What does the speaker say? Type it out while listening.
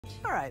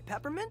All right,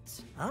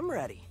 Peppermint, I'm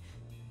ready.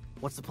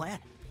 What's the plan?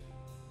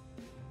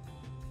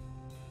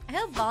 I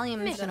hope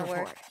volume is gonna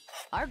work.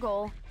 Our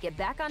goal, get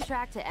back on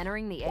track to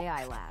entering the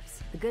AI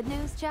labs. The good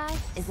news, Chai,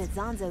 is that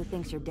Zanzo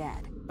thinks you're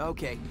dead.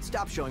 Okay,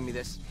 stop showing me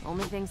this.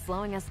 Only thing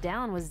slowing us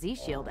down was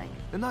Z-shielding.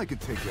 And I can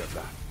take care of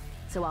that.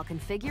 So I'll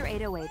configure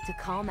 808 to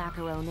call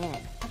Macaron in.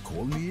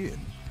 Call me in.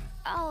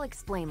 I'll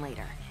explain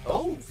later.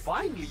 Oh,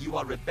 finally you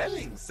are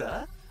rebelling,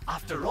 sir.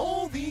 After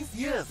all these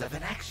years of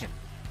inaction.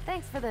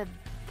 Thanks for the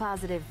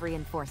positive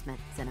reinforcement,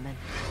 Cinnamon.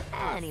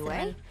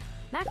 Anyway,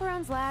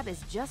 Macaron's lab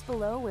is just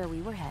below where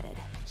we were headed.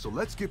 So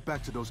let's get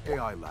back to those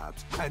AI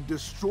labs and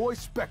destroy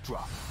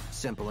Spectra.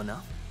 Simple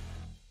enough.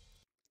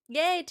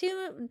 Yay,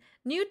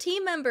 new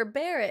team member,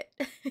 Barrett.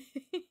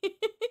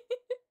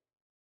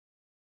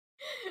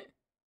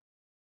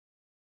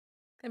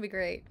 That'd be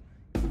great.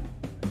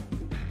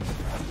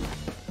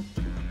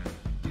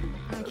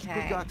 There's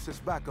quick access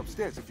back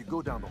upstairs if you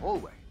go down the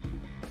hallway.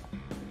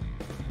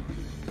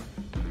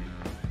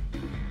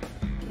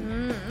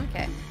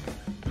 Okay.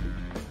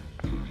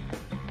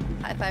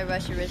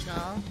 Hifirush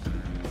original.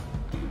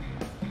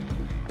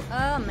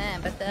 Oh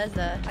man,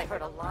 Bethesda. I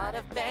heard a lot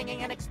of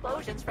banging and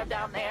explosions from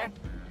down there.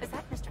 Is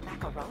that Mr.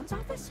 Macaron's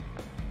office?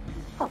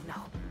 Oh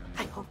no,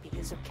 I hope he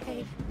is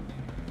okay.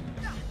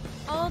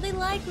 Oh, they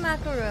like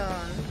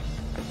Macaron.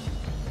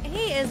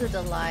 He is a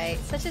delight.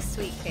 Such a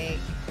sweet cake.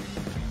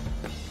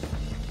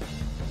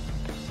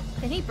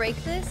 Can he break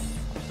this?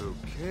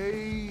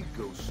 Okay,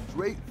 go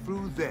straight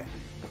through there.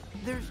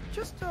 There's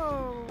just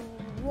a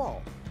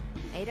wall.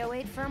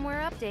 808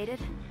 firmware updated,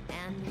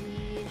 and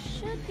we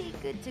should be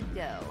good to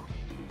go.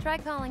 Try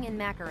calling in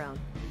Macaron.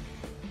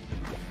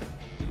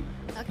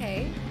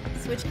 Okay,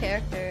 switch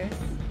characters.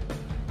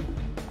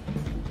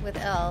 With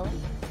L.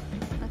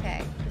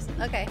 Okay,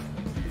 okay.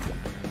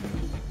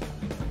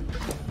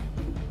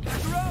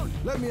 Macaron!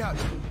 Let me out.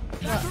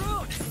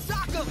 Macaron!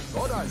 Sock him!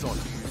 Got eyes on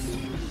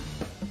him.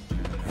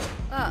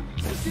 Oh.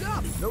 Lift it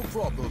up! No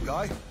problem, little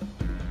guy.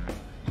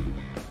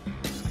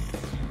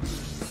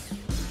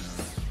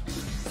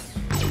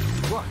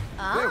 Right,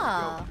 there we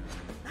go.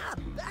 Not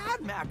bad,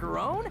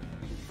 Macaron.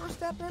 First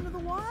step into the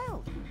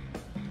wild.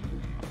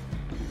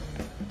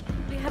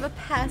 We have a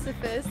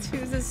pacifist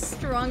who's as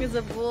strong as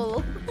a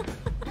bull.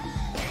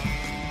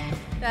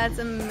 That's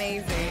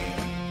amazing.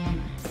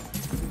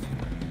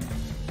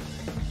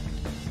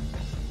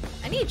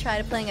 I need to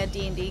try playing a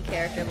D&D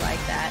character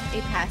like that,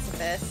 a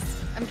pacifist.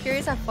 I'm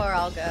curious how far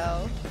I'll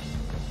go.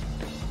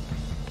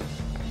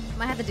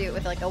 Might have to do it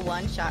with like a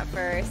one-shot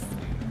first.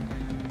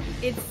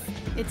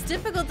 It's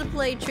difficult to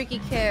play tricky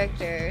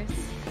characters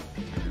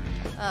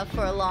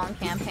for a long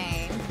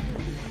campaign.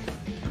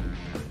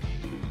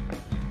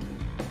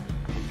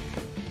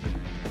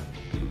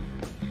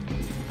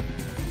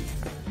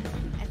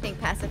 I think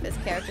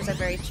pacifist characters are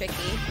very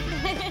tricky.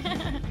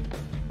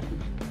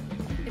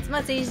 It's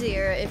much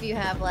easier if you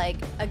have like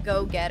a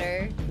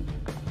go-getter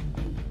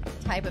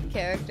type of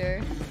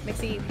character. Makes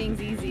things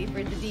easy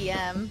for the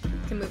DM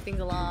to move things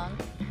along.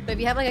 But if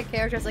you have like a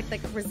character that's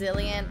like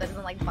resilient, that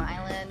doesn't like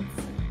violence,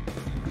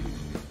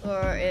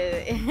 or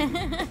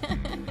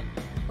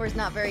or is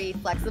not very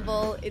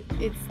flexible,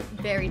 it's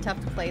very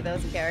tough to play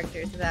those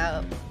characters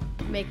without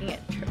making it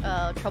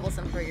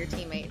troublesome for your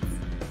teammates.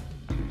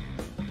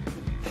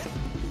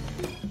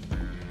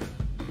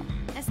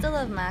 I still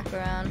love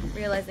Macaron,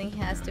 realizing he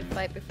has to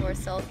fight before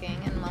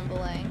sulking and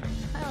mumbling,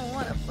 I don't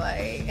want to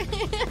fight.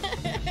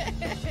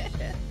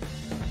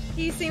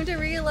 He seemed to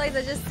realize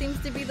that just seems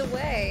to be the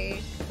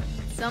way.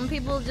 Some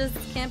people just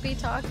can't be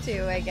talked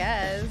to, I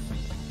guess.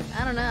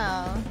 I don't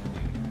know.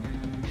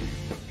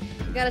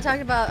 We gotta talk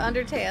about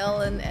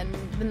Undertale and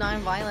the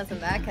non-violence in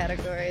that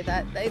category.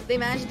 That they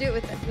managed to do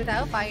it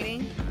without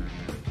fighting.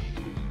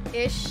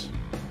 Ish.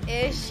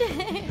 I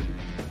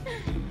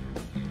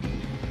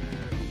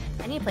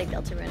need to play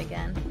Deltarune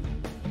again.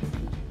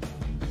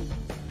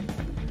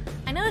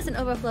 I noticed an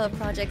overflow of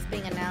projects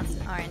being announced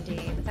in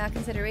R&D without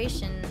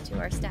consideration to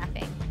our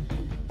staffing.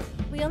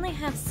 We only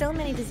have so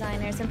many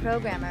designers and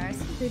programmers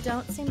who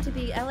don't seem to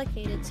be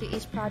allocated to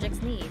each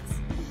project's needs.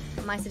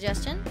 My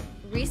suggestion?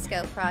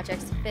 Rescope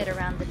projects to fit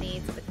around the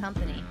needs of the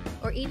company,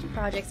 or each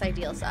project's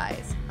ideal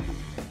size.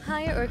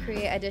 Hire or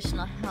create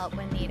additional help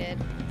when needed.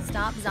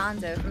 Stop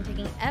Zanzo from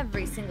taking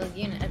every single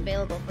unit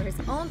available for his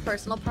own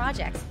personal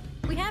projects.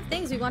 We have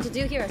things we want to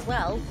do here as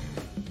well.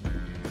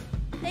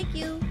 Thank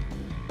you.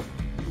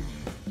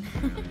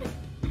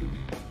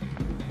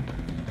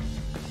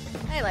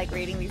 I like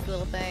reading these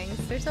little things.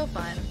 They're so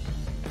fun.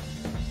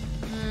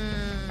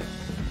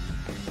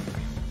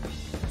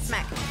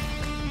 Smack.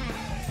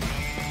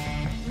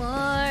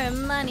 More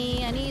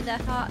money. I need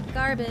that hot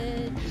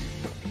garbage.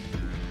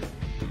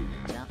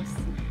 Jumps.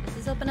 Does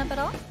this open up at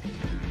all?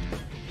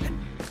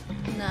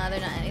 No, they're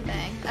not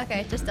anything.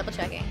 Okay, just double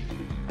checking.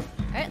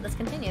 Alright, let's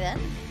continue then.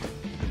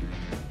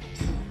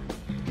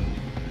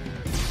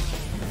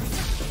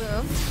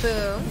 Boom,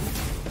 boom.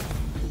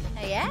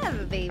 I have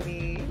a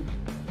baby.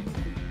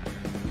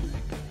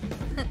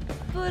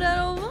 But I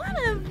don't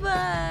wanna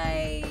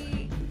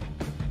fight.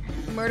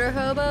 Murder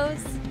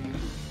hobos?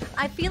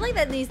 I feel like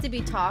that needs to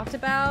be talked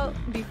about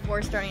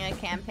before starting a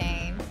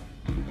campaign.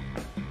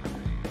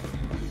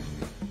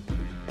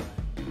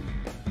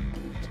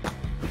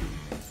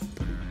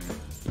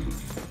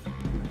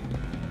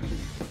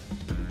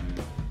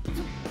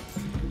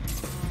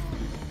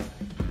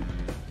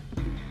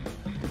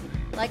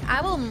 Like,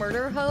 I will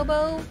murder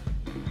Hobo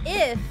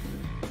if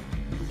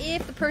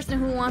the person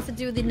who wants to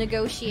do the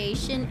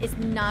negotiation is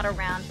not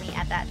around me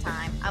at that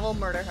time. I will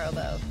murder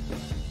Hobo.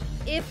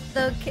 If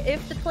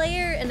the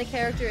player and the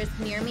character is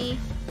near me,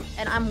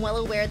 and I'm well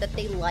aware that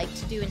they like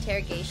to do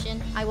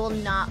interrogation, I will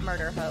not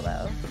murder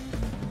Hobo.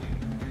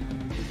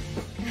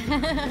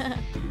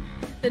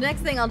 The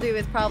next thing I'll do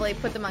is probably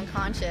put them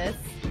unconscious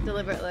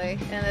deliberately,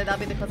 and that'll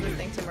be the closest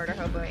thing to murder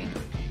Hoboing.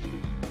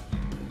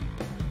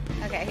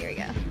 Okay, here we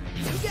go.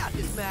 You got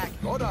this, Mac.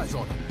 Got eyes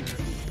on him.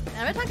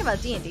 I've been talking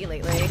about D&D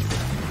lately.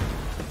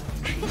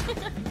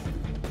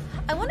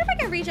 I wonder if I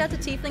can reach out to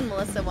Tiefling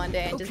Melissa one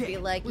day and just be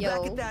like, we're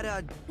yo. back at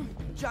that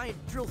giant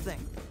drill thing.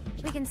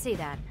 We can see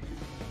that.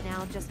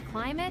 Now just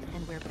climb it,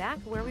 and we're back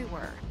where we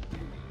were.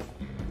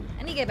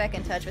 I need to get back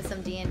in touch with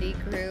some D&D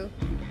crew.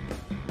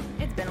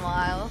 It's been a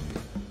while.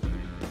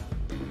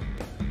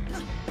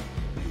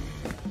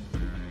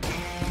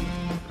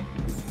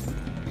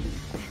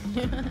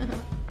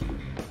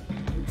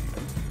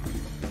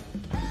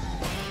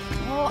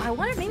 Oh, I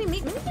wonder maybe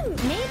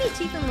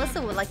Tiefling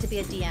Melissa would like to be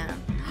a DM.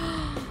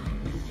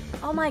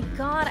 Oh my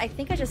god, I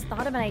think I just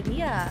thought of an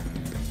idea.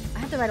 I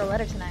have to write a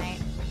letter tonight.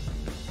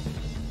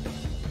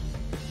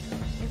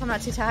 If I'm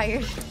not too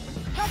tired.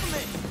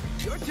 Compliment!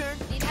 Your turn.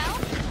 Need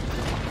help?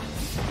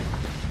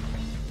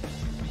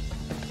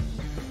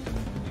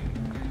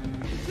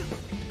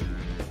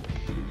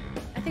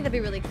 I think that'd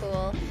be really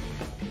cool.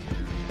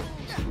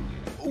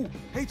 Oh,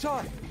 hey,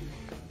 Ty.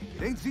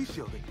 It ain't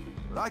Z-shielding,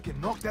 but I can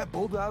knock that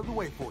boulder out of the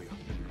way for you.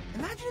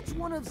 Imagine it's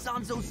one of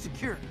Zanzo's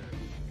security.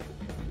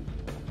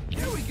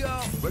 Here we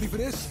go. Ready for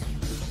this?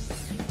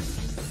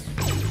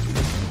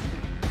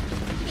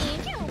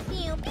 Pew,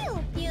 pew,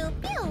 pew, pew,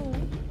 pew.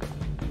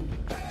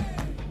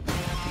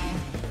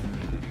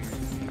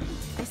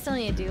 I still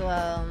need to do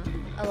a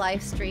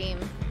live stream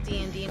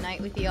D&D night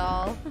with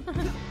y'all.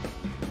 I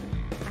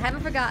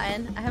haven't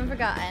forgotten.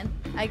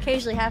 I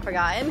occasionally have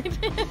forgotten.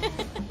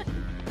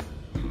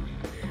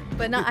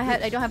 But not.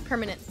 I don't have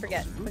permanent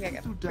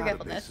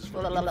forgetfulness.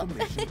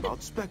 Information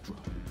about Spectra.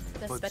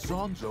 But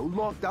Zanzo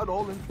locked out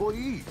all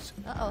employees.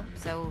 Uh-oh.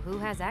 So who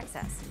has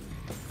access?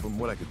 From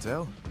what I could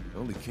tell,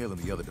 only Kale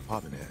and the other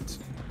department heads.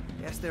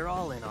 Guess they're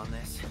all in on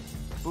this.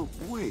 But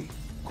wait,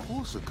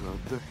 Corsica,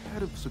 the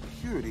head of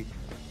security,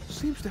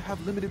 seems to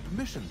have limited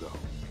permission, though.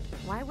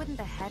 Why wouldn't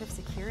the head of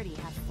security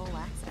have full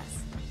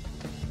access?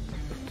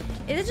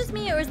 Is it just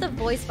me or is the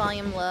voice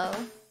volume low?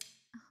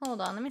 Hold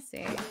on, let me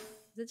see. Is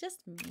it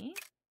just me?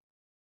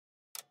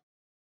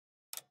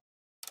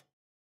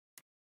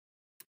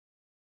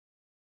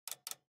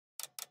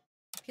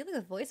 I feel like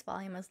the voice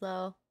volume is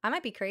low. I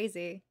might be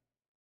crazy.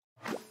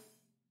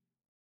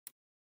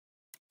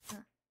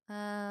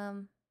 Yes,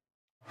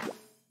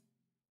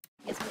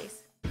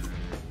 please.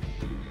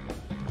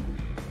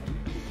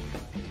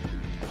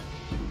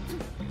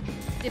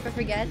 Dipper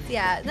forgets?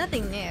 Yeah,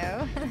 nothing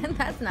new.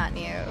 That's not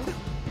new.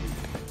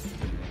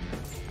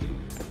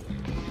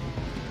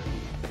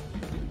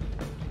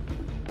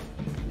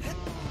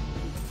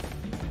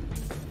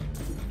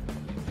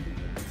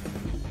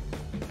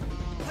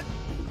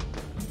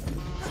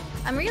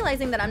 I'm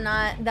realizing that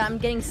I'm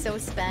getting so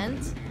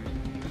spent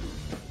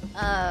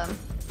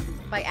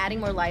by adding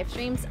more live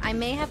streams. I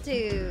may have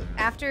to,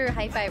 after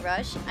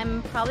hifirush,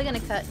 I'm probably gonna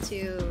cut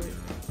to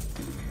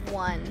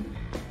one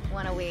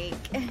a week.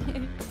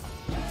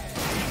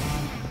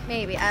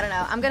 Maybe, I don't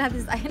know. I'm gonna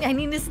have to, I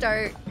need to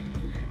start,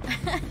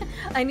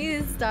 I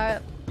need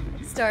to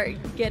start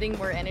getting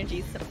more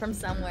energy from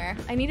somewhere.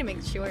 I need to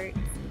make shorts.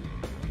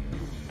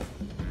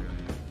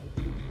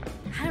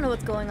 I don't know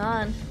what's going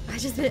on. I've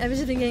just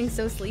been getting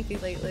so sleepy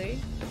lately.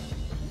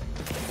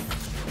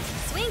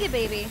 Swing it,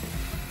 baby.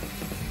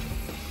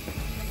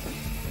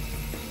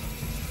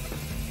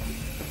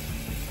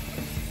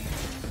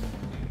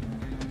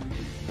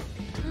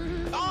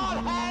 All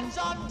hands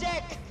on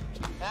deck!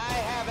 I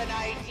have an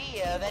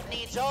idea that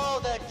needs all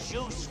the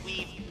juice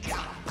we've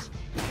got.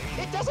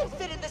 It doesn't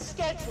fit in the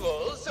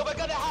schedule, so we're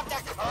gonna have to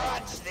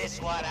crunch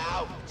this one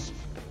out.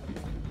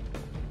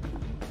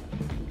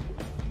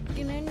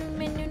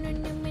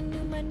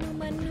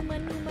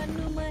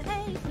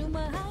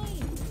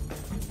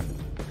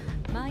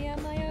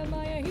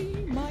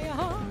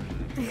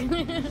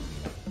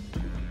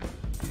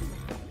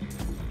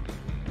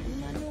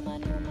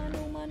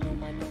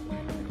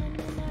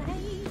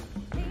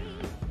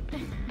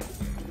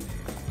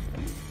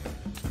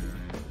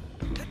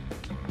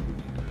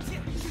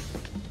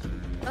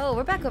 Oh,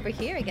 we're back over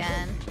here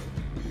again.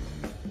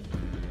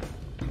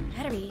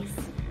 Batteries.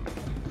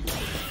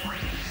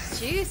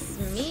 Juice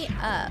me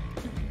up.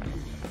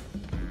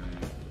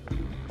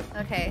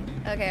 Okay.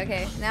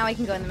 Now I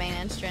can go in the main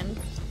entrance.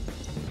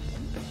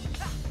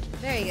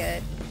 Very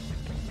good.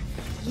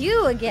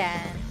 You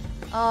again.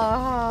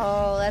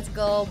 Oh, let's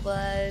go,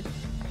 bud.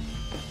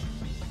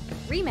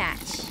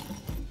 Rematch.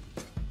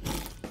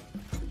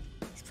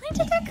 He's playing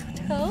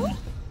tic-tac-toe?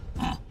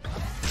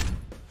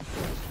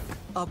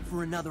 Up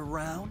for another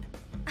round?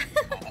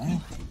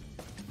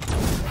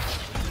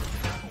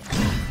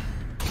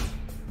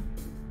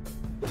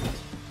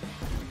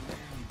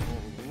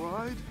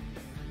 Alright,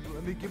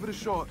 let me give it a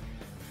shot.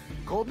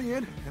 Call me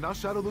in, and I'll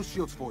shadow those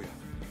shields for you.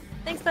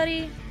 Thanks,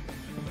 buddy.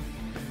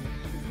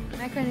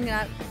 Macaron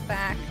got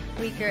back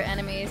weaker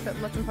enemies, but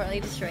most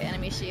importantly, destroy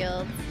enemy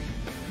shields.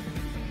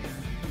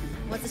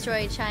 Once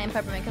destroyed, Chai and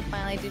Peppermint can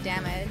finally do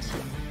damage.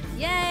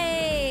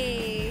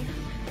 Yay!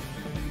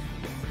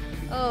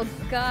 Oh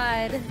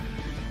god.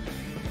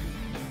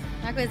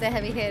 Macaron's a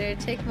heavy hitter.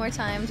 Take more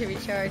time to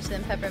recharge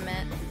than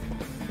Peppermint.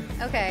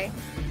 Okay.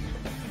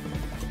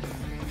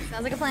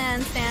 Sounds like a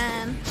plan,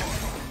 Stan.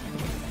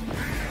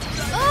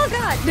 Oh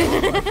god!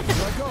 Here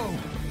I go.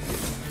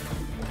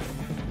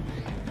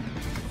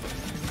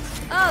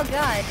 Oh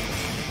god.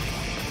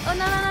 Oh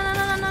no no no no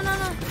no no no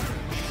no.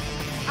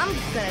 I'm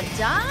gonna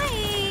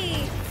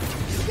die.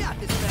 You got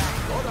this back.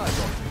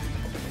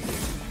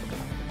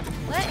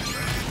 What?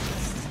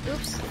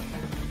 Oops.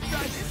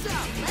 Try this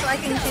out. So I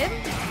can hit?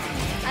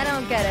 I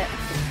don't get it.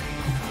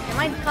 Am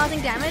I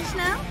causing damage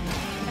now?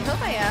 I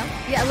hope I am.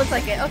 Yeah, it looks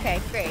like it. Okay,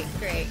 great,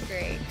 great,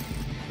 great.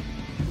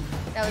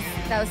 That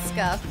was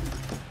scuff.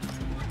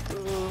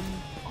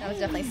 That was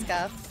definitely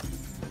scuff.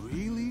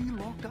 Really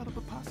locked out of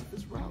the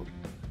pacifist route?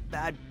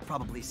 I'd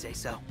probably say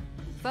so.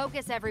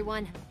 Focus,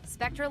 everyone.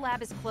 Spectra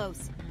Lab is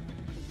close.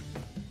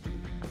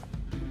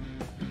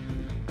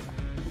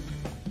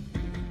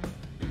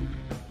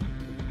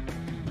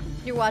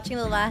 You're watching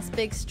the last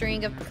big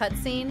string of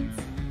cutscenes?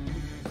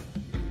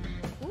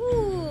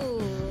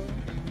 Ooh.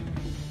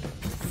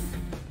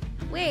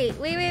 Wait.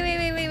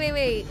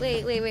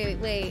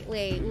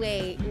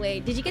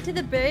 Did you get to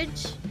the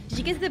bridge? Did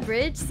you get to the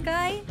bridge,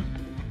 Sky?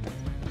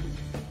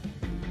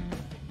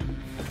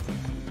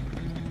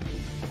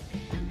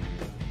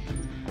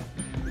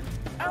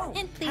 Oh,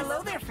 And please.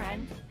 hello there,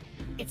 friend.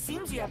 It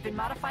seems you have been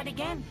modified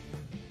again.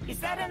 Is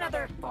that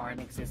another foreign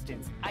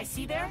existence I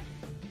see there?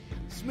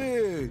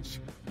 Smidge!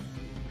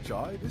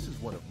 Chai, this is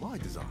one of my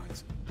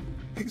designs.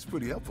 He's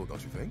pretty helpful,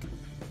 don't you think?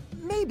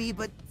 Maybe,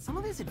 but some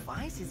of his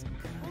advice is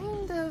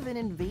kind of an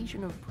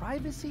invasion of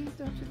privacy,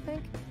 don't you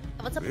think?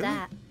 What's up with Really?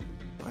 that?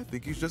 I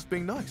think he's just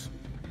being nice.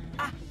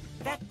 Ah,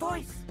 that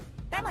voice.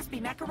 That must be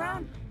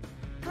Macaron.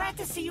 Glad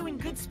to see you in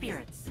good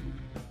spirits.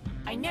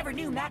 I never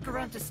knew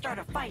Macaron to start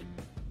a fight,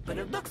 but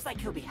it looks like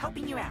he'll be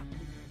helping you out.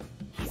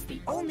 He's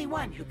the only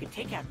one who could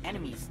take out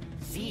enemies'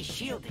 Z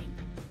shielding.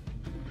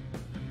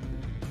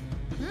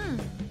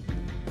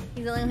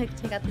 He's the only one who can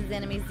take out these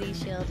enemies' Z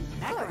shield.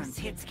 Macaron's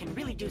hits can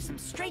really do some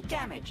straight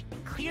damage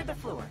and clear the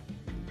floor.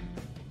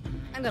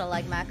 I'm gonna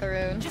like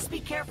Macaron. Just be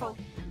careful.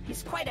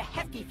 He's quite a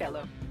hefty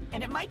fellow,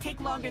 and it might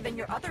take longer than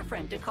your other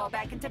friend to call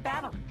back into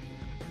battle.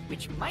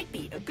 Which might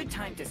be a good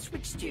time to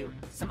switch to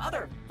some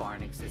other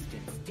foreign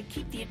existence to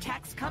keep the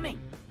attacks coming.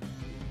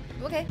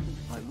 Okay.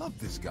 I love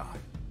this guy.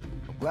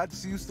 I'm glad to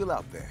see you still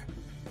out there.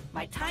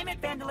 My time at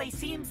Vandalay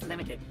seems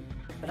limited,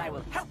 but I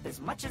will help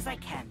as much as I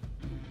can.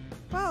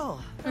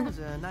 Well, that was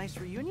a nice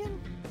reunion.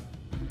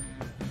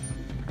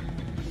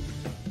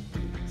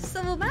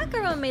 So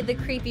Macaron made the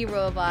creepy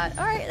robot.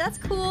 Alright, that's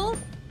cool.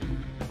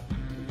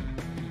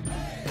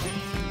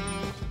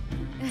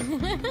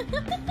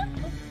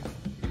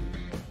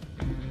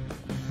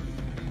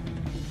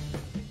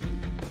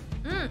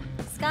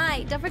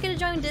 Sky, don't forget to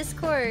join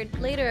Discord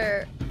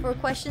later for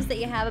questions that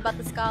you have about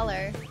the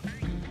Scholar.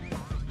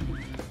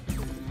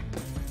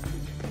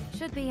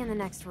 Should be in the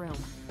next room.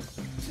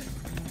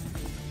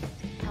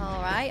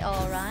 Alright,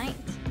 alright.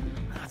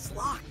 Ah, it's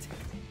locked.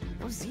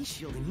 No Z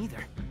shielding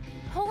either.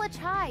 Pull a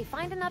Chai.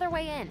 Find another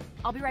way in.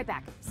 I'll be right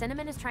back.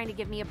 Cinnamon is trying to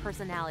give me a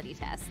personality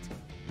test.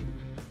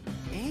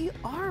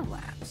 AR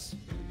labs.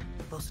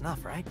 Close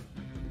enough, right?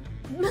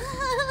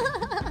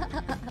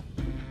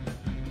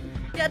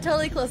 Yeah,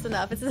 totally close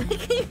enough. It's like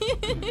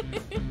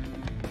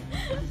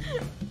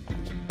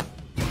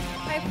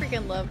I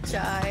freaking love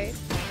Chai.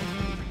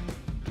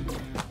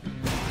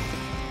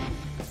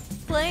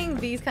 Playing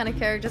these kind of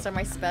characters are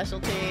my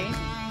specialty.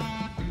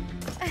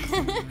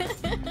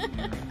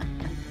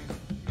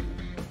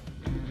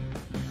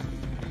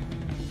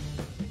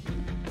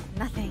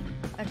 Nothing.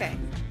 Okay.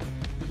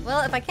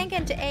 Well, if I can't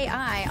get into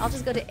AI, I'll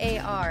just go to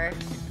AR.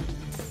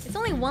 It's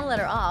only one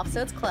letter off,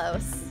 so it's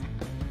close.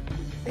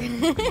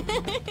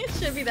 It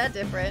shouldn't be that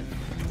different.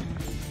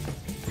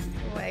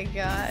 Oh my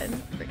god.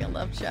 Freaking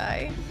love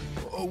Chai.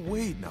 Oh,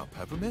 wait now,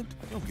 Peppermint.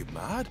 Don't get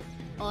mad.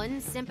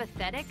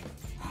 Unsympathetic?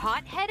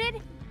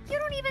 Hot-headed? You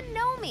don't even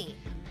know me.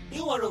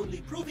 You are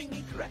only proving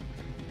me correct.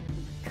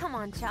 Come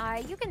on, Chai.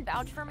 You can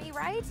vouch for me,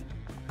 right?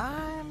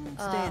 I'm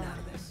staying out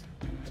of this.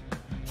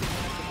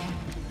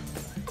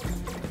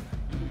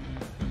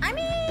 I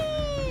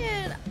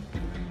mean,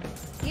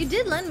 you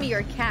did lend me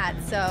your cat,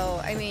 so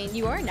I mean,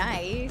 you are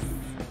nice.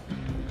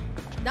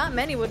 Not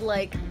many would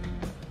like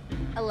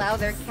allow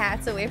their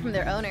cats away from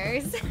their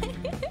owners.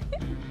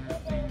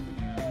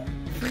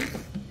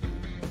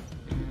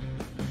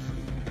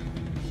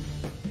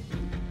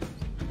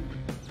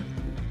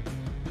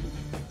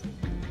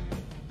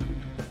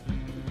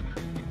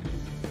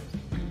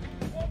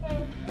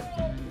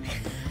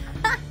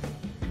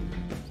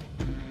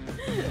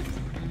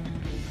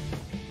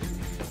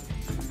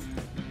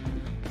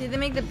 Did they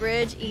make the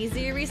bridge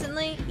easier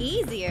recently?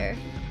 Easier?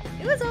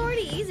 It was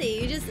already easy.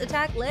 You just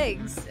attack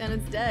legs and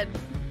it's dead.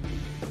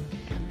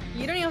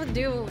 You don't even have to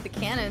do it with the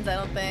cannons, I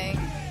don't think.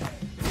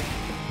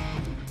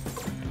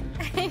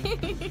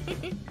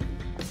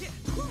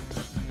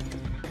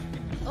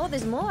 Oh,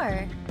 there's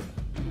more.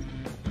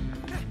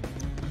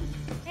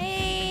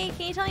 Hey,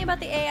 can you tell me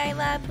about the AI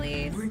lab,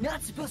 please? We're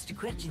not supposed to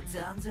question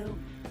Zanzo,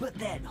 but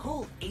that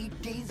whole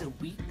 8 days a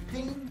week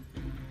thing?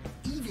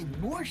 Even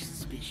more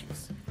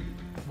suspicious.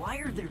 Why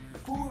are there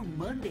 4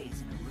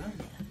 Mondays in a row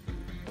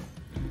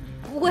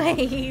now?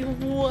 Wait,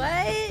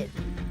 what?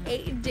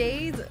 8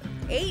 days?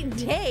 8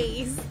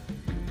 days?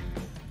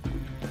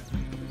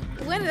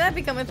 When did that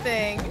become a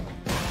thing?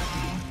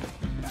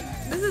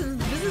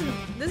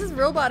 This is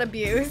robot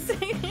abuse.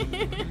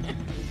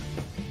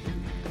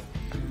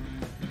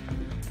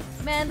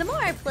 Man, the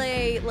more I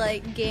play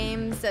like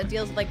games that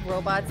deals with like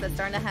robots that's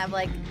starting to have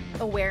like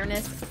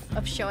awareness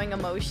of showing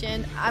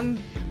emotion,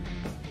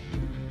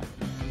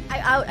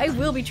 I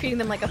will be treating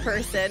them like a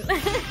person.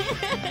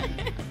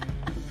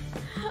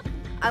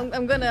 I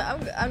don't know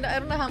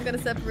how I'm gonna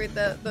separate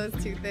those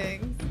two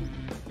things.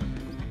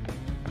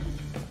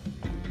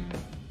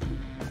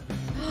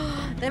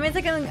 That means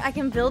I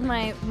can build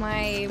a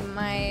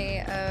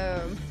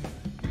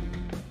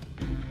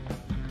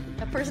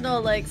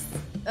personal like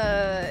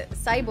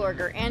cyborg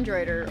or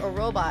android or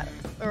robot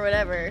or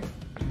whatever.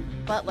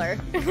 Butler.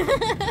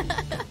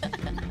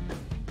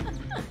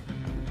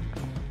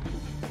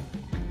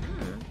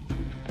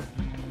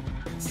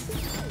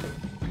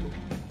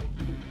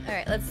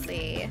 Alright, let's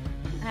see.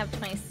 I have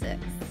 26.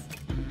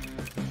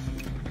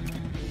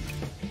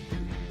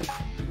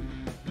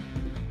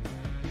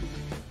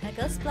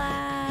 Echo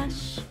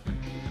Splash.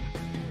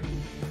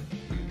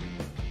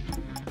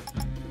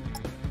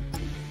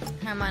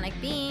 Harmonic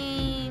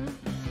Beam.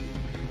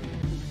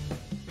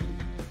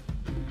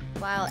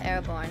 While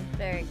airborne.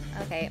 Very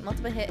okay.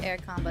 Multiple hit air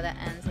combo that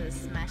ends with a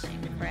smashing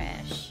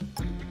crash.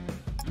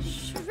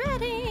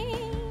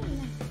 Shredding.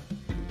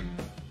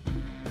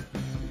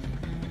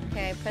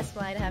 Okay, press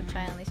Y to have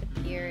try and unleash a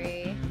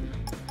fury.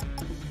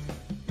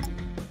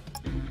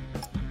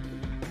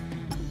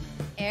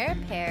 Air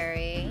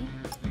parry.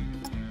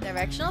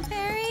 Directional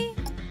parry?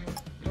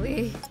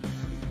 Wee.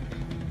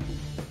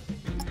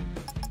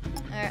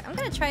 Alright, I'm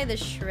gonna try the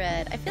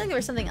shred. I feel like there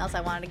was something else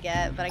I wanted to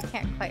get, but I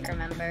can't quite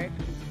remember.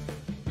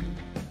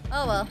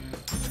 Oh well.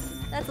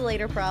 That's a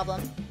later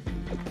problem.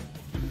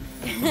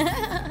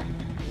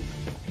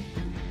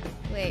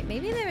 Wait,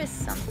 maybe there is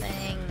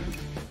something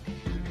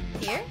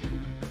here?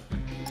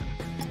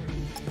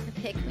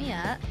 Pick me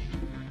up.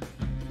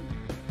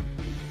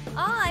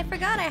 Oh, I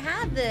forgot I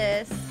had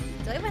this.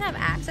 Do I even have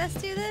access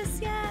to this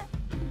yet?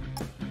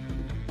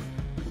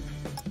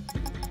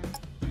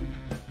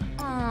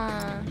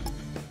 Oh,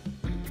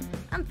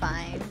 I'm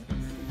fine.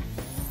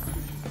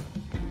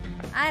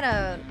 I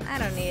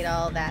don't need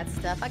all that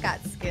stuff. I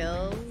got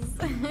skills.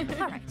 All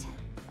right.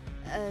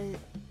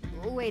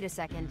 Wait a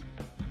second.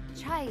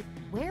 Chai,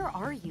 where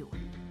are you?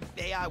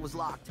 AI was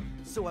locked,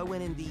 so I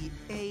went in the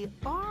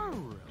AR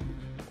room.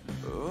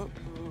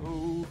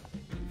 Uh-oh.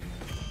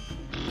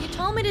 You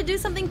told me to do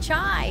something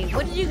Chai.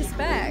 What did you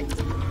expect?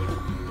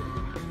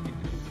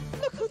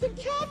 Look who the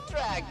cat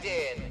dragged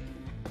in!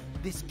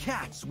 This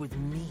cat's with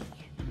me.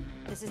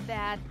 This is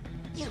bad.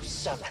 You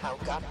somehow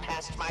got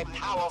past my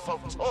powerful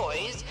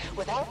toys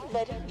without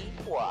letting me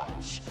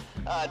watch.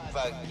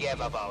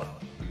 Unforgivable.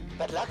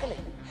 But luckily,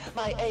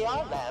 my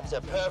AR labs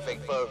are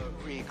perfect for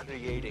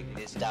recreating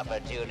missed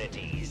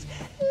opportunities.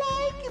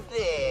 Like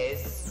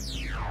this.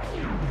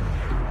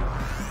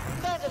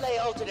 Mandalay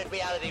alternate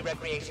reality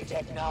recreation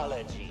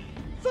technology.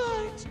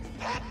 But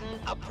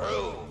patent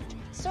approved.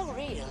 So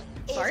real,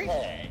 it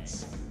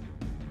hurts.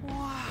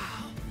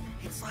 Wow,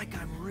 it's like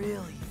I'm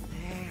really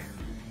there.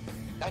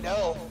 I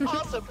know.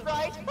 Awesome,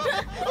 right?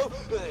 Oh,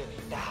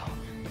 now,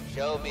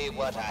 show me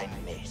what I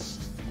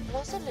missed.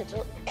 Plus a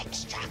little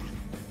extra.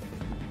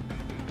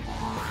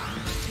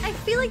 I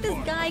feel like this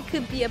guy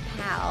could be a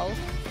pal.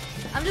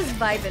 I'm just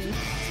vibing.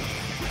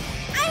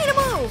 I need to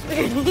move!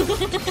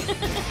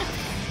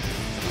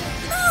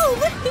 Move!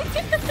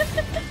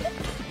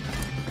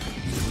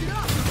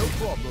 No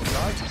problem,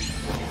 guys.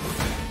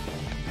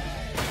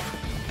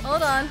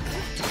 Hold on.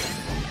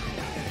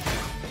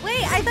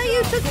 Wait, I thought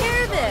you took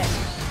care of it.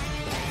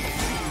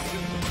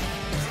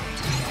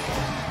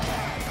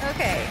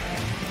 Okay.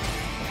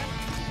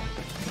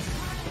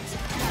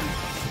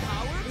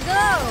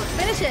 Go!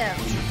 Finish him!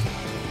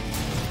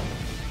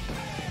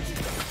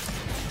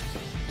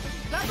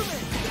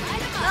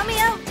 Help me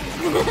out!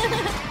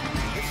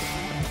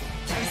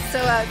 I'm so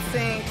out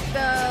sync,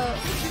 though.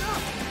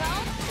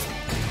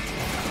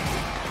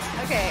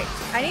 Okay,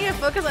 I need to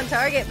focus on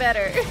target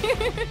better.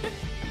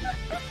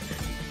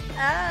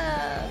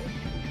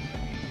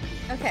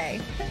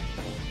 Okay.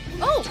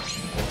 Oh!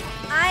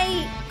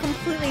 I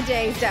completely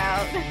dazed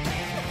out.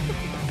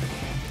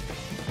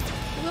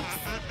 Whoops.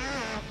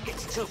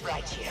 It's too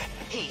bright here.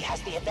 He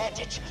has the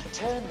advantage.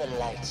 Turn the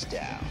lights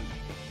down.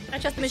 I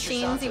trust Mr.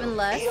 machines Zanzo, even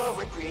less. AR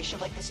recreation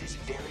like this is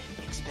very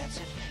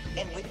expensive,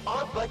 and with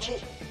our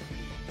budget...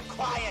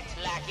 Quiet,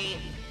 lackey.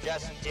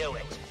 Just do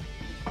it.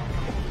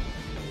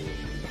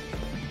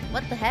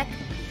 What the heck?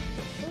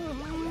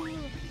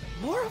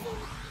 More of them?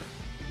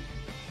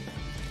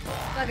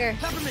 Bugger.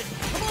 Peppermint,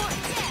 come on!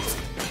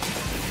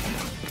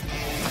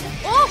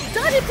 Oh,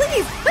 dodge it,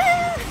 please!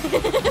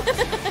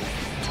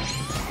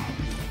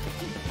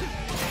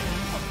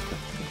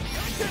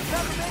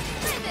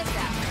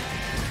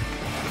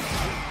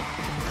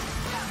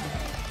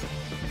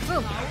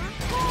 Boom.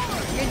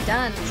 You're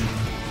done.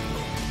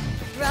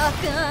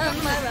 Rock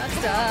on, my rock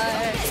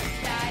star.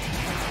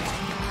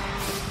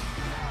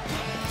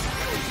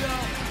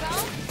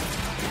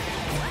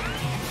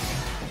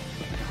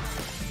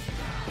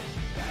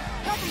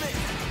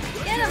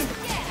 Get him!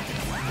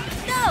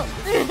 No!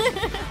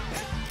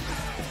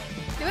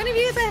 Do any of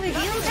you guys have a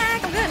healing pack?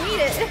 I'm gonna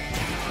need it.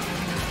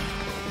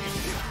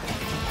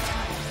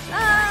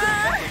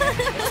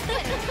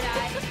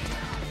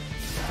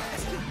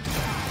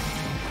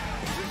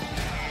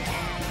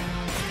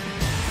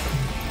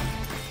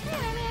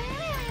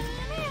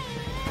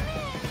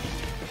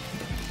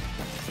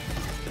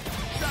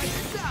 Try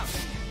this out!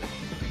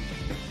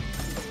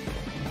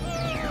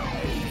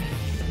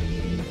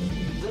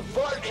 The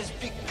fort is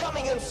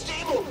becoming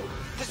unstable.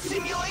 The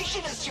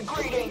simulation is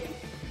degrading.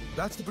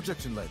 That's the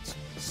projection lens.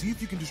 See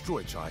if you can destroy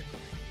it, Chai.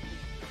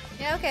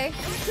 Yeah, okay.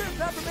 Sure,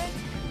 Peppermint!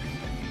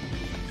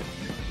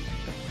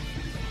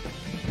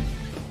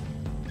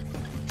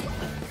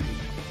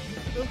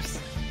 Oops.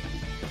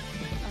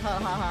 Ha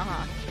ha ha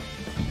ha.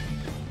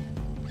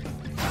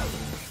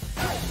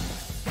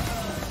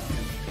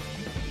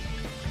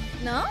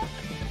 No?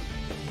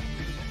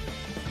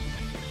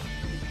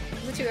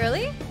 Is it too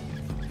early?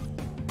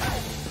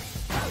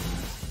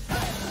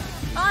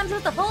 Oh, I'm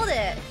supposed to hold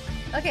it!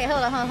 Okay,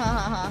 hold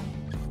on,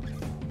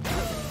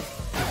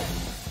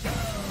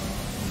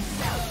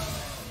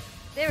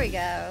 There we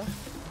go.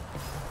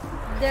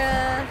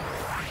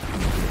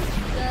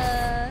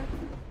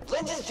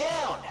 Lens is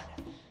down.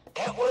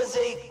 That was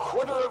a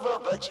quarter of our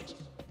budget.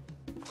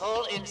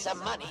 Pull in some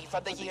money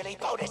from the yearly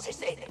bonuses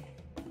then.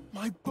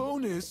 My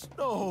bonus?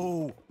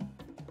 No!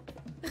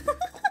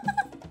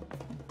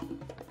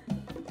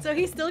 So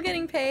he's still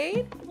getting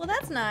paid? Well,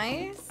 that's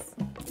nice.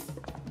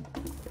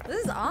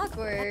 This is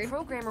awkward. That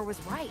programmer was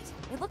right.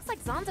 It looks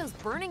like Zanzo's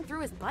burning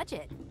through his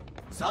budget.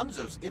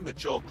 Zanzo's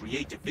immature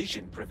creative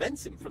vision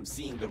prevents him from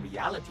seeing the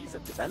realities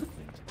of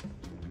development.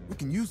 We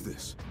can use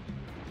this.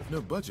 With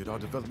no budget, our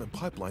development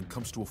pipeline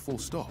comes to a full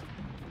stop.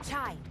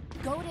 Chai,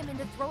 goad him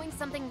into throwing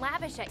something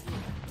lavish at you.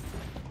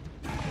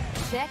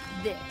 Check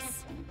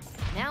this.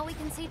 Now we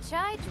can see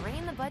Chai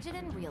drain the budget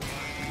in real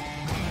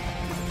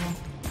time.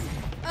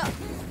 Oh,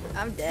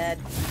 I'm dead.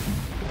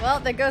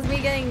 Well, there goes me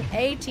getting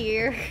A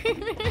tier.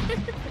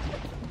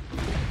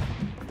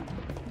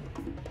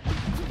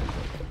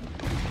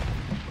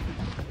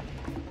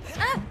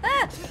 Ah!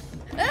 Ah!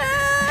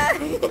 Ah!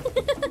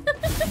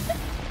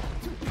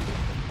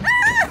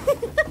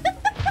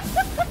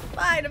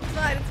 Fine, it's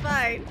fine, it's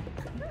fine.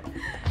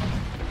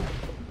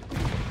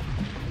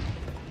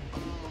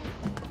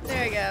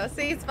 There we go.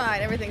 See, it's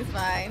fine. Everything's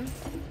fine.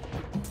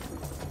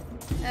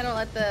 I don't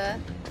let the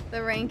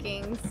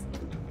rankings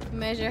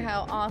measure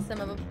how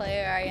awesome of a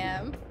player I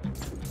am.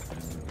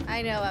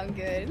 I know I'm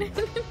good.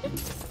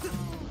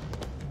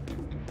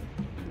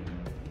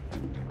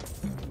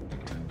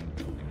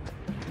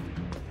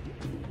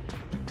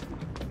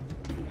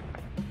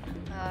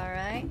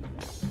 Alright.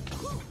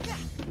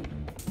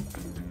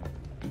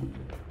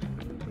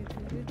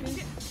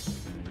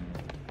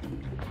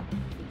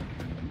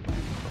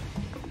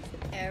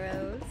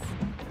 Arrows.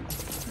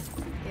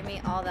 Give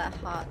me all that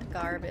hot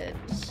garbage.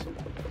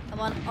 I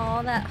want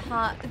all that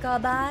hot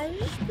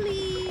garbage,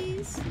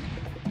 please.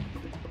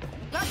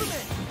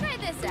 Peppermint! Try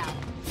this out.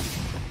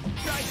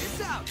 Try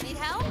this out! Need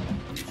help?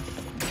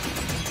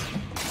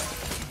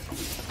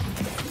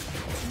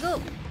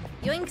 Go!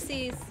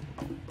 Yoinksies!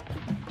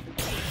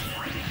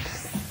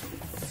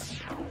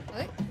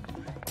 What?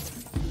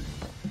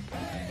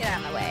 Get out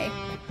of my way.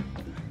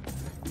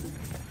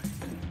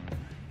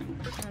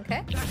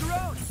 Okay.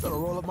 Macaron! Gotta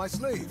roll up my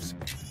sleeves.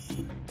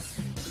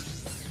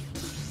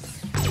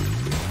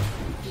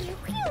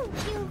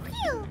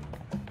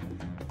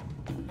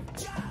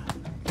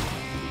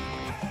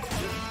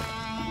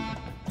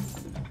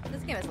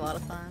 This game is a lot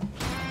of fun.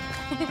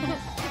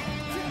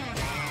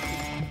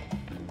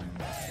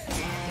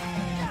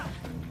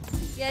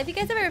 Yeah, if you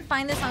guys ever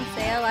find this on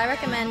sale, I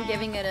recommend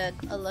giving it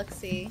a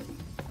look-see.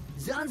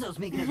 Zanzo's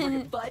making us work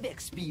at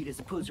 5x speed as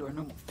opposed to our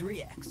normal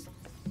 3x.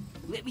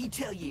 Let me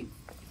tell you,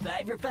 if I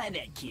ever find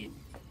that kid...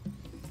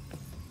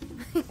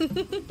 Quit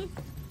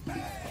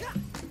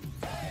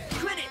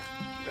it!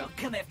 Or I'll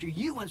come after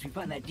you once we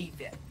find that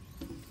defect.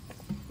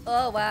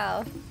 Oh,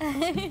 wow.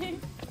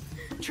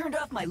 Turned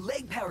off my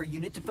leg power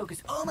unit to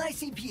focus all my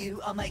CPU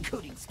on my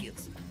coding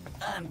skills.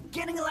 I'm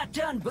getting a lot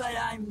done, but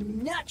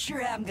I'm not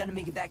sure how I'm gonna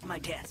make it back to my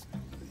desk.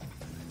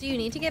 Do you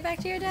need to get back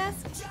to your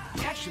desk?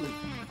 Actually,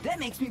 that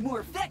makes me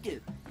more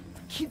effective.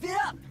 Keep it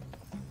up!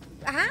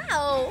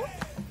 Ow!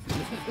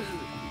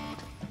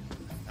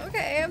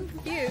 Okay, I'm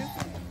confused.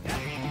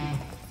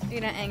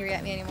 You're not angry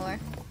at me anymore.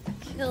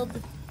 Killed.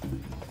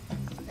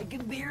 I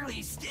can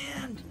barely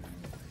stand.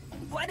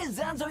 Why does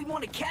Zanzo even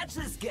want to catch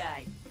this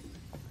guy?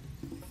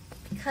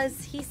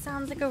 Because he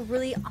sounds like a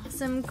really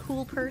awesome,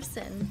 cool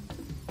person.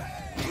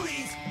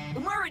 Please,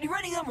 I'm already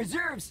running on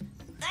reserves.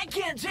 I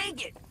can't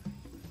take it.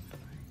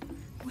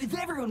 With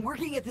everyone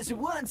working at this at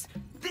once,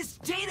 this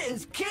data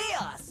is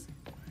chaos.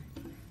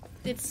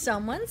 Did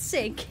someone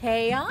say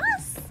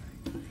chaos?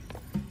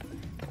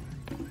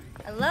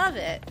 I love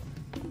it.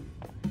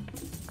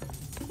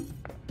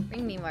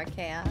 Bring me more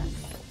chaos,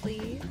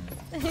 please.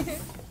 I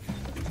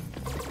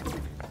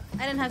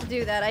didn't have to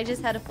do that. I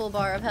just had a full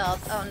bar of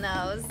health. Oh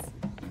no.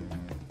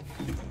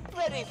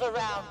 Ready for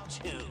round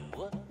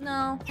 2?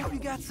 No. Hope you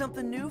got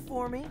something new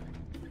for me.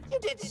 You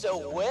did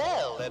so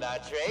well in our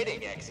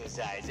training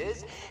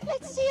exercises.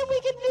 Let's see if we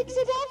can mix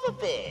it up a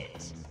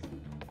bit.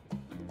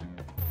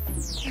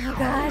 Oh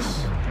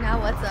gosh. Now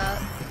what's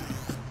up?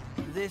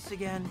 This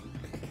again?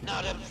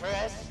 Not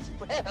impressed?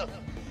 Well,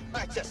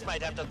 I just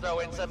might have to throw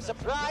in some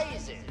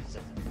surprises.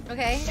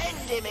 Okay. Send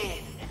him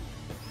in.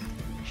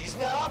 He's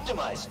not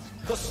optimized.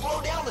 He'll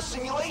slow down the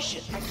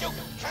simulation. I don't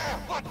care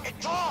what it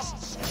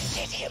costs.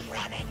 Get him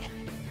running.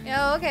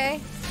 Oh, okay.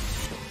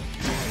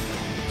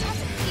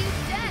 That's a cute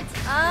dent.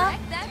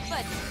 Correct that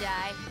button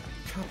die.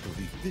 Can't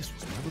believe this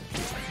was my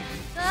replacement.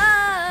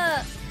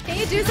 Ah! Can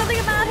you do something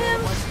about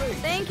him?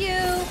 Thank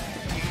you.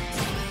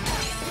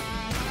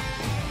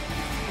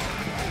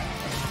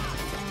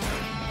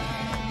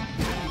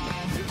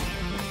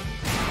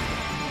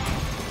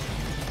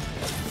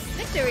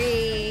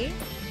 Victory!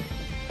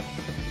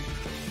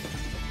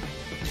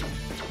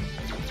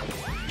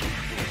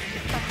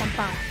 Bum, bum,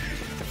 bum.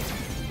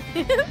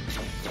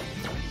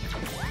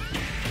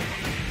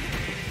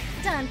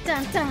 Dun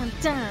dun dun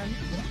dun.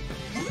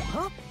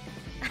 Huh?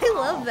 I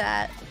love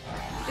that.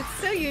 It's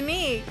so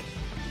unique.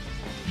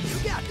 You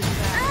got this.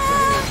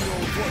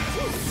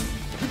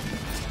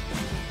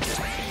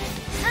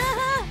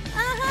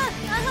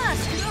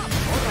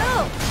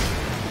 Go!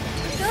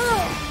 Go!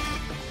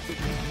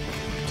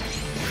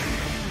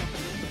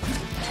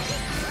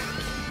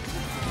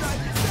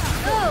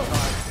 Go!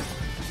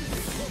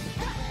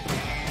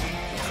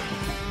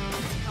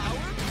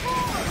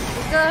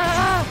 Go!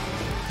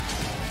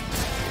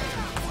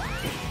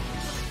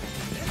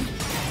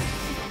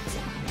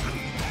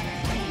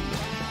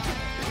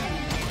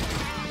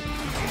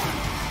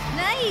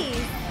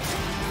 Nice!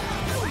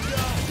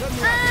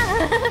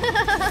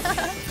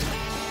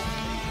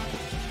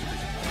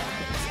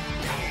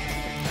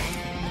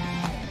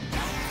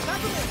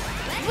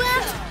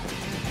 What?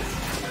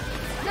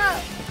 No!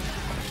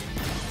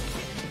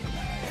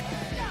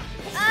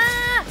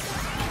 Ah!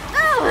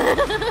 Oh!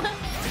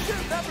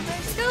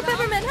 Go,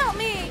 Peppermint, help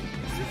me!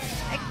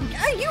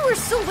 You were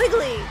so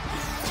wiggly!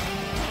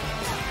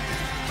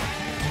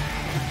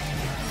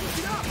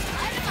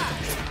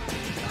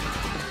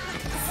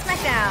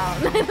 Smackdown!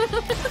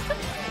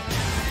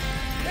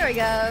 There we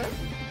go.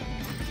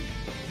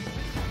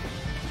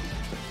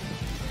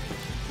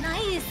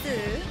 Nice!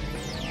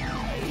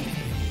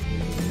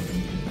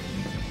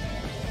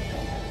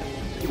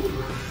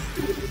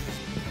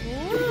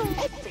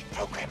 Every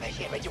programmer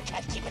here and you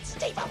can't keep it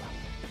stable.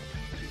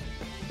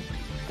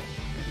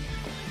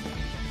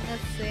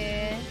 Let's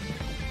see.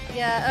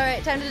 Yeah,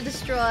 alright, time to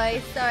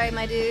destroy. Sorry,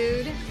 my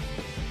dude.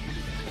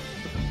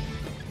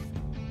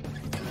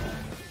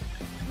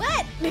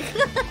 What?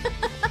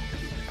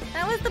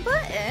 That was the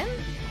button.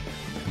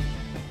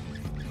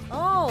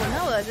 Oh,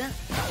 no it wasn't.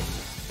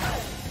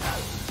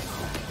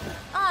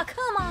 Oh,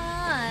 come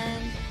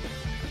on.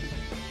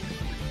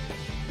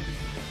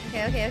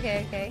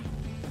 Okay.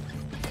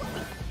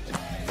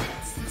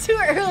 It's too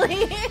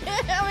early.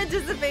 I'm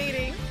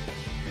anticipating.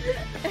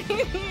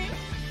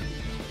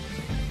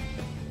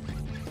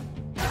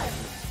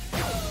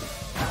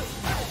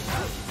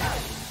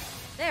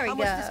 There we go. How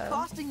much is this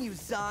costing you,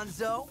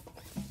 Zanzo?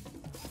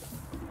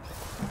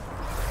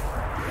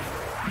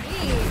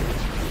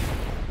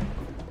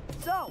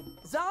 So,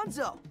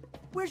 Zanzo,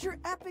 where's your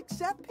epic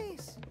set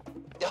piece?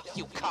 Oh,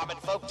 you common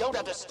folk don't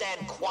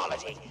understand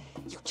quality.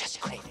 You just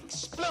crave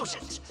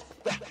explosions.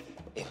 Well,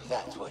 if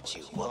that's what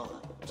you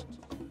want.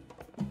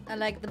 I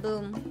like the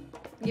boom.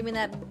 Give me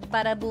that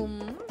bada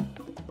boom.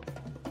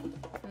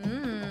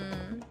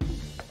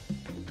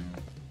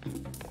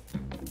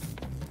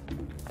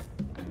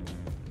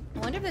 I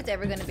wonder if there's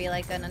ever going to be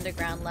like an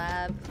underground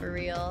lab for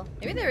real.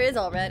 Maybe there is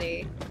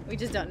already. We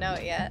just don't know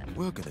it yet.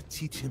 We're gonna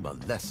teach him a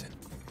lesson.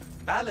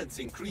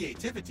 Balancing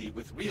creativity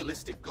with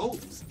realistic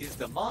goals is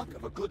the mark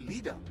of a good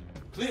leader.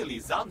 Clearly,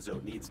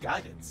 Zanzo needs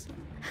guidance.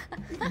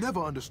 He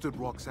never understood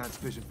Roxanne's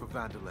vision for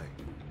Vandelay.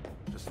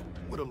 Just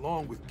went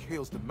along with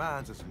Kale's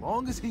demands as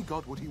long as he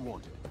got what he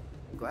wanted.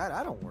 Glad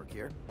I don't work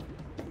here.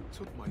 He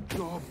took my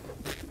job,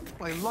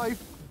 my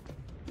life,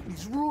 and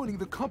he's ruining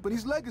the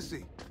company's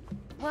legacy.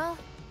 Well,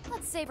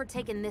 let's say we're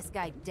taking this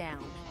guy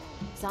down.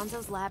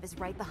 Zanzo's lab is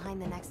right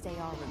behind the next AR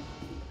room.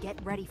 Get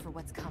ready for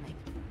what's coming.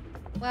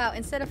 Wow,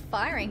 instead of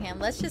firing him,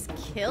 let's just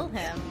kill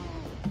him.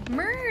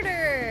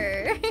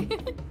 Murder!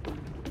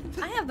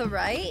 I have the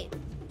right.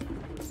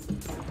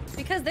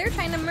 Because they're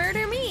trying to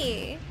murder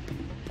me.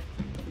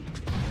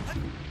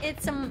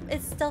 It's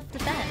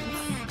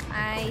self-defense.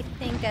 I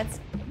think that's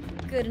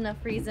good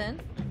enough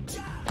reason.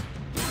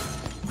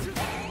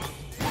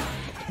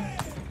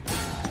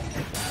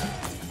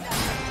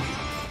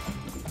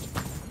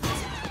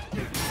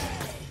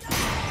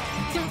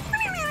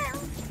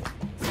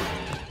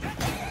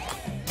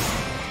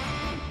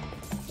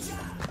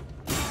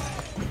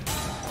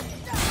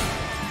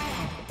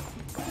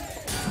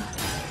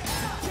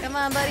 Come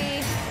on,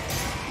 buddy.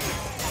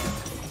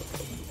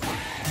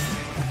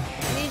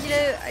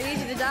 I need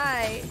you to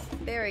die.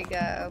 There we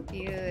go.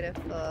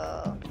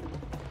 Beautiful.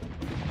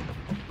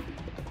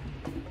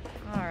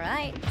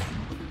 Alright.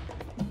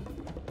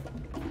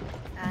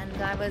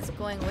 And I was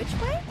going which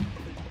way?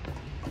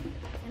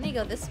 I need to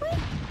go this way?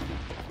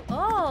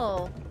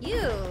 Oh,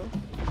 you.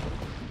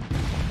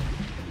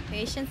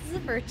 Patience is a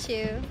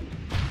virtue.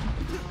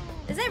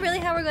 Is that really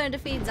how we're going to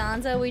defeat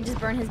Zanzo? We just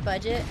burn his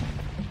budget?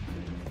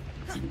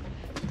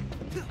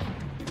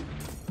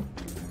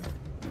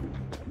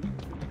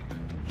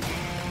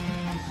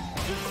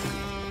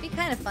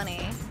 Kind of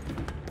funny.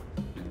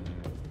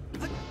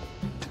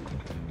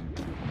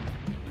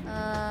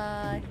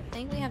 I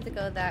think we have to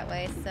go that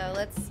way, so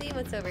let's see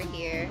what's over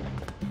here.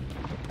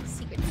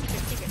 Secret.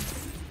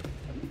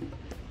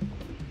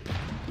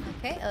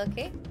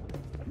 Okay.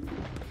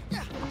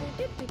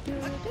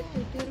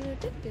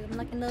 I'm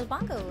liking those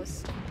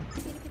bongos.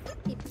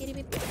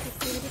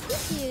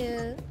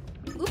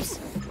 Oops.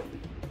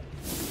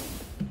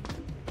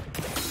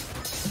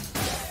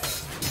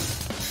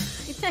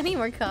 I need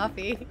more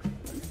coffee.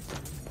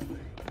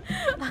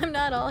 I'm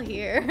not all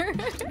here.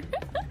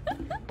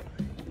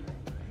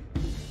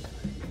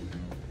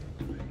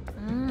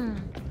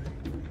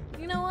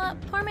 You know what?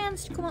 Poor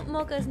man's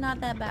mocha is not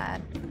that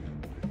bad.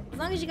 As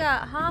long as you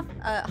got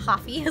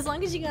Hoffy, as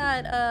long as you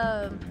got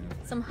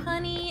some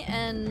honey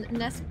and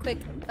Nesquik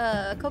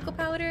cocoa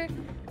powder,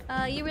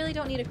 you really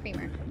don't need a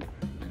creamer.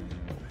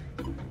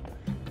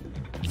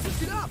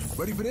 Pick it up.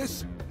 Ready for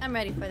this? I'm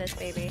ready for this,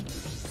 baby.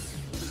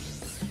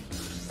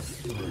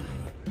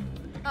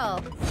 Oh.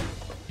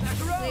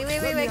 Wait,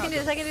 I can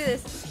do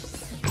this,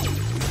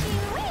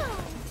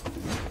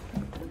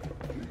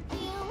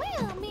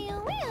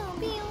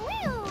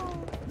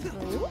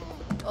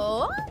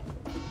 Oh!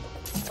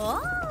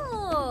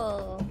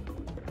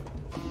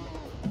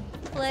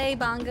 Play,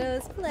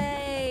 bongos,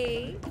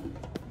 play!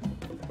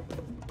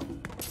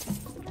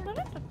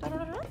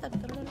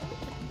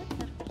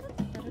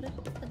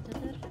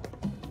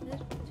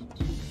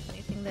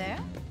 Anything there?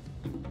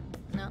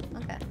 No?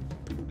 Okay.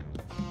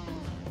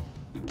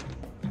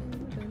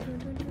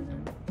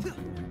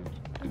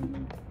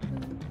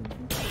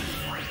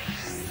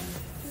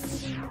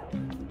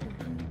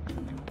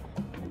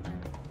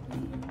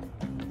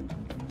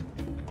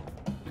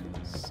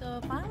 So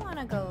if I want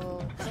to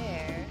go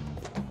there,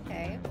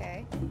 okay.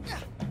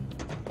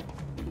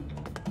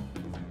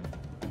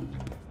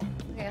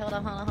 Okay, hold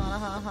on.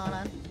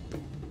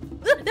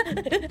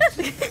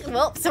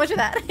 Well, so much for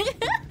that.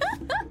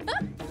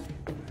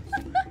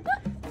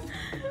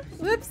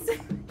 Whoops.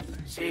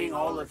 Seeing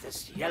all of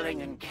this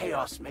yelling and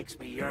chaos makes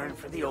me yearn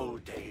for the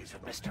old days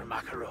of Mr.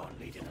 Macaron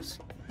leading us.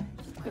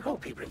 I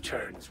hope he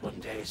returns one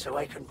day so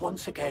I can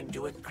once again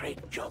do a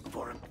great job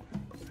for him.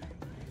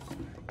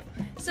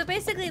 So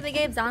basically they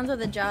gave Zanzo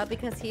the job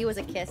because he was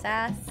a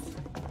kiss-ass.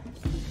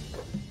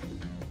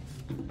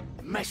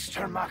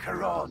 Mr.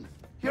 Macaron,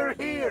 you're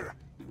here!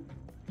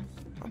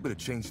 I'm gonna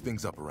change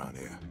things up around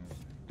here.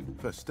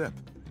 First step,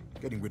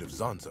 getting rid of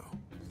Zanzo.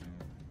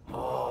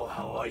 Oh,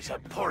 how I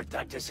support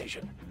that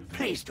decision.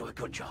 Please do a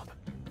good job.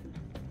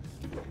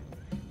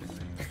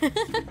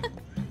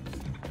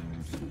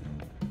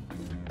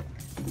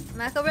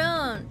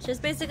 Macaron,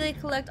 just basically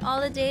collect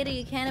all the data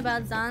you can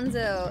about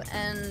Zanzo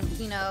and,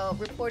 you know,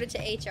 report it to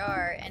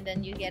HR and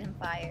then you get him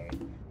fired.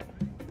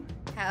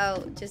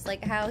 How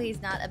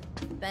he's not a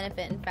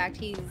benefit. In fact,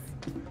 he's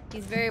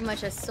very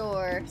much a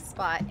sore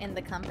spot in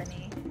the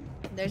company.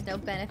 There's no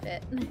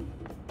benefit.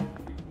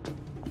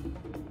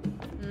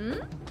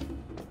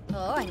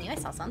 Oh, I knew I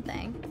saw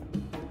something.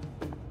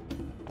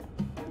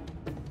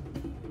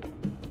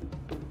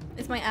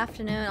 It's my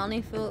afternoon. I'll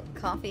need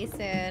coffee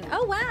soon.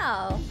 Oh,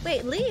 wow.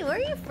 Wait, Lee, where are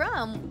you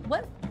from?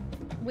 What?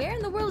 Where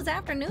in the world is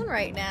afternoon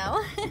right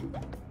now?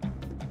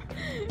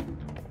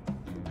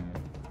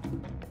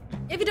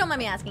 If you don't mind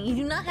me asking, you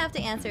do not have to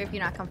answer if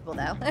you're not comfortable,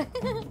 though.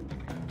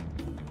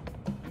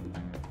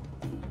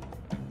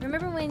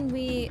 Remember when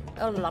we...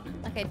 Oh,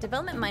 okay,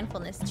 development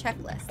mindfulness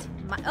checklist.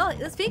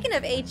 Speaking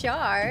of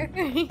HR...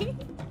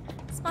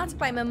 Sponsored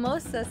by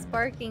Mimosa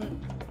Sparking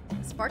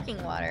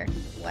Water.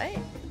 What?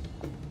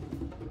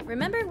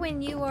 Remember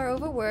when you are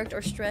overworked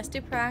or stressed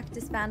to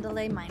practice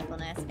Vandalay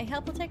mindfulness, a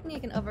helpful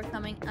technique in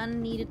overcoming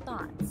unneeded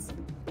thoughts.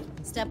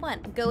 Step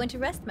 1. Go into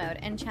rest mode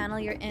and channel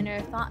your inner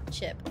thought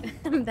chip.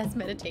 That's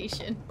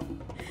meditation.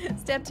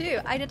 Step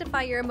 2.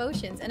 Identify your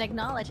emotions and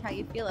acknowledge how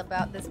you feel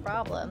about this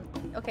problem.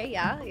 Okay,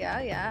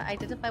 yeah.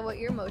 Identify what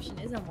your emotion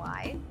is and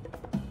why.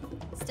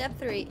 Step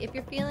 3. If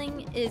your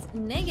feeling is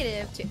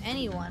negative to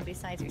anyone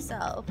besides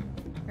yourself,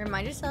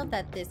 remind yourself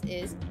that this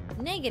is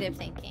negative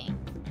thinking.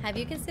 Have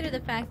you considered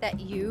the fact that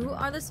you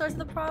are the source of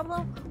the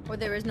problem, or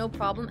there is no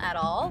problem at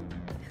all?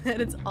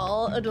 That it's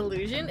all a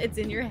delusion, it's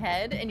in your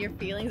head, and your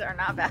feelings are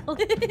not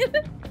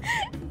valid?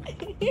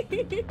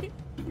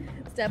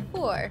 Step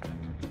 4.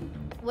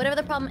 Whatever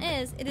the problem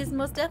is, it is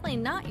most definitely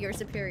not your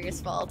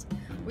superior's fault.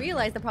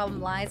 Realize the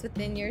problem lies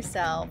within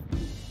yourself.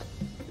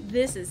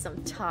 This is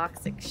some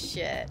toxic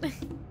shit.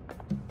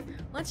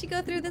 Once you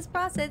go through this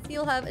process,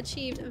 you'll have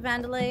achieved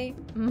Vandelay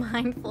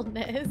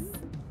mindfulness.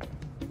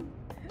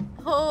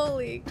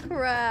 Holy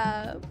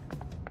crap.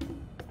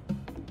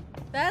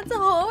 That's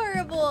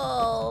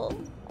horrible.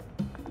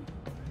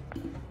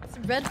 It's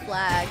a red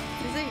flag.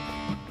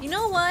 You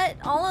know what?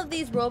 All of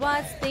these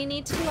robots, they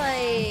need to,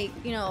 like,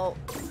 you know,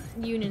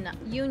 union.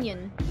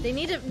 They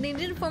need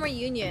to form a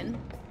union.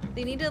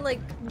 They need to, like,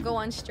 go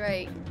on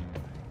strike.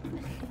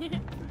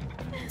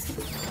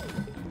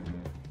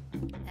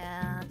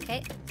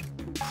 Okay.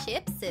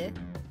 Chips.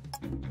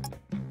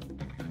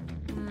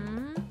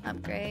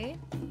 Upgrade.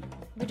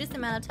 Reduce the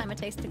amount of time it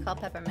takes to call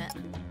Peppermint.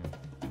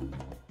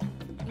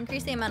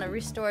 Increase the amount of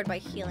restored by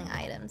healing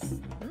items.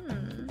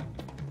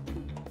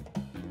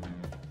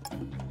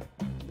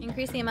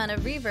 Increase the amount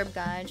of reverb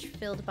gauge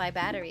filled by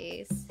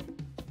batteries.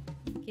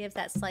 Gives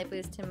that slight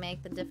boost to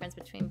make the difference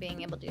between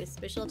being able to do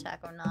special attack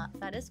or not.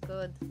 That is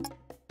good.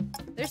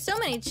 There's so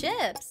many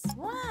chips!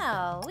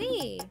 Wow,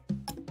 wee!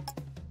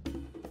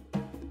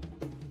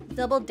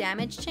 Double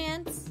damage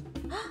chance?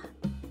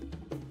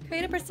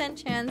 Create a %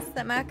 chance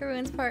that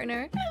Macaron's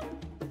partner...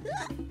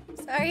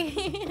 Sorry.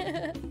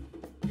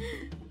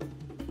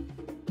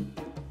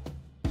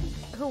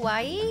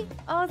 Hawaii?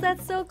 Oh,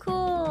 that's so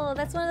cool!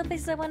 That's one of the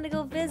places I wanted to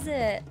go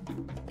visit.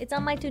 It's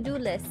on my to-do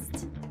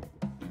list.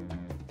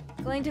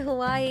 Going to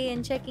Hawaii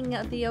and checking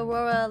out the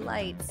aurora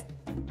lights.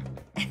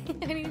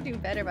 I need to do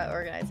better about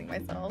organizing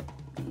myself.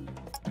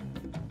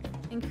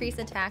 Increase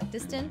attack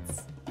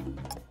distance.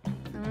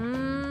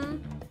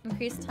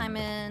 Increase time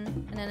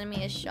in an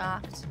enemy is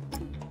shocked.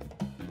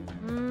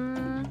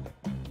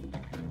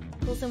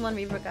 Pulls in 1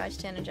 reverb gauge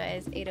to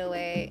energize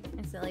 808.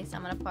 Instantly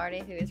summon a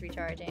party who is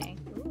recharging.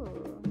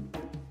 Ooh.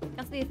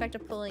 Cancel the effect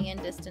of pulling in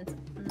distance.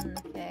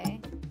 Okay.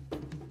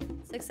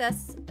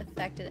 Success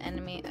affected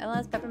enemy.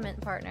 Allows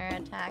Peppermint partner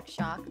attack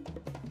shock.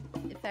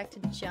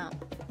 Affected jump.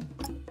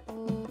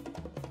 Ooh.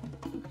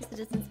 Increase the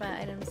distance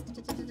by items.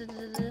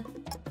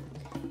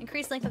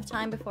 Increase length of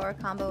time before a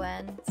combo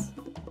ends.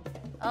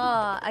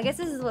 Oh, I guess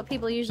this is what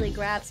people usually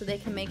grab so they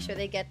can make sure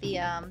they get the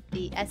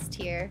S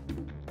tier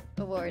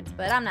awards,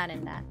 but I'm not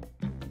in that.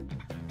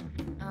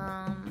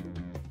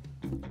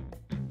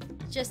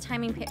 Just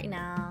timing period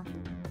now.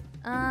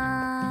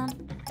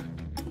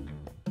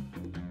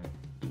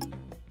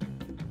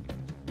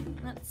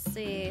 Let's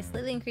see.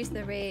 Slightly increase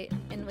the rate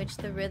in which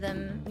the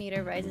rhythm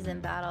meter rises in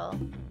battle.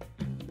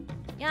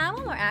 Yeah, I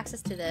want more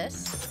access to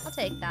this. I'll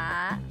take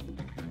that.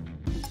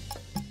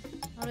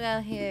 What do we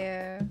got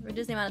here?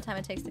 Reduce the amount of time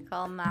it takes to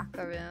call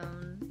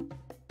Macaron.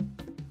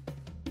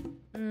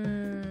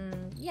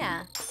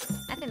 Yeah.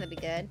 I think that'd be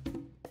good.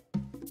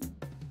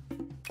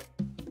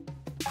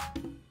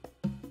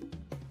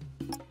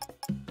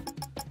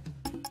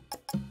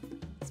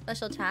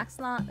 Special attack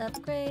slot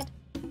upgrade.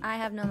 I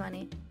have no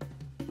money.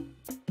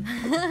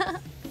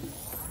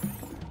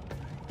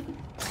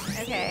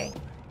 Okay.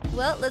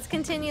 Well, let's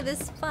continue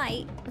this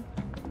fight.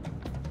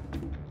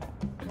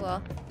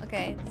 Well,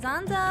 okay.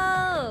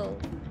 Zanzo!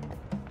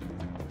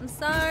 I'm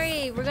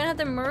sorry. We're gonna have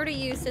to murder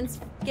you since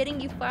getting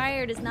you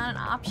fired is not an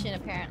option,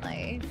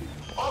 apparently.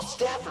 All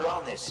staff are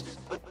on this,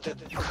 but the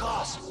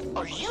cost.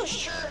 Are you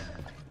sure?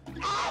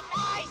 Am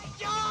I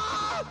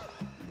sure?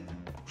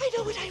 I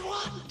know what I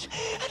want,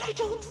 and I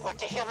don't want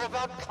to hear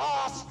about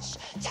costs.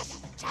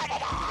 Just turn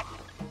it on.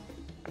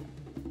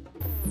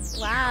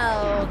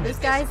 Wow, this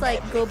guy's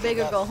like, go big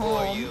or go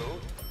home.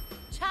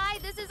 Chai,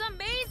 this is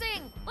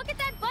amazing! Look at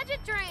that budget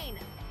drain!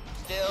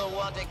 Still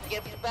want a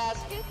gift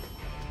basket?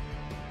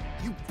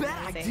 You bet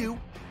I do!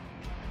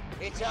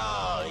 It's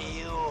all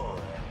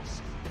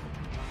yours.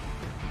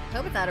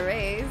 Hope it's not a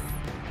raise.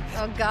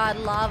 Oh god,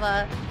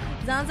 lava.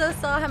 Zanzo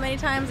saw how many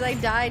times I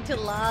died to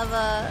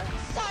lava.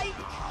 Psych!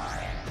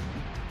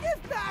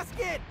 Gift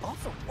basket!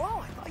 Also,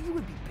 whoa, I thought you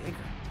would be bigger.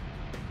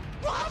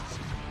 What?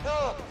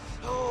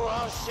 Oh,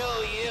 I'll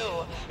show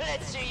you.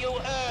 Let's see you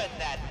earn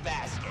that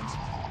basket.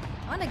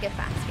 I want a gift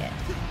basket.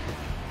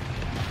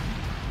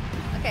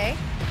 Okay.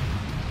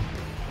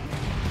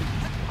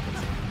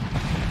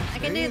 I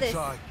can do this.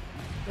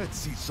 Let's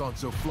see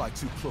Zanzo fly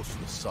too close to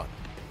the sun.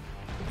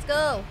 Let's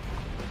go.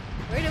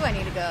 Where do I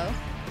need to go?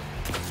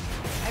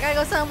 I gotta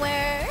go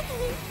somewhere.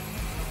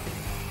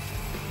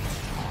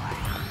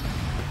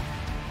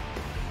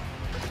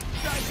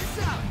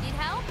 Need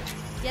help?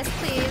 Yes,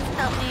 please.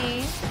 Help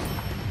me.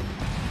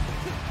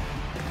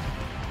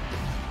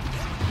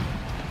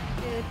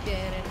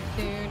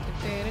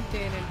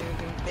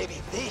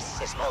 Maybe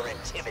this is more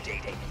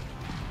intimidating.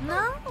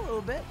 No? A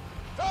little bit.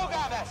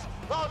 Programmers,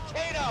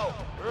 volcano,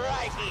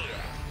 right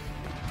here.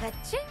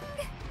 Ka-ching!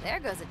 There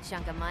goes a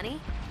chunk of money.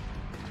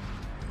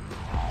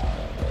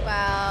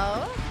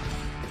 Wow.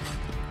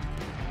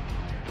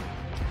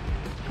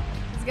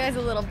 This guy's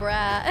a little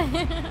brat.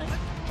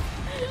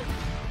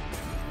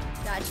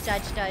 Dodge,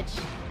 dodge, dodge.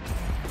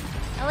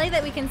 I like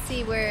that we can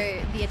see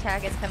where the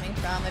attack is coming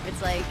from, if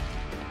it's like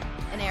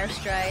an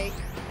airstrike.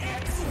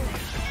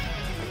 Excellent.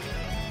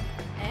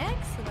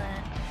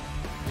 Excellent.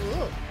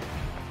 Ooh.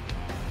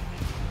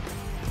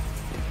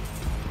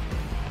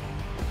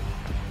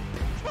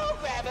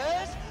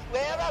 Programmers,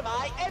 where are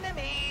my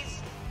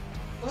enemies?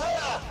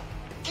 Ugh,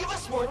 give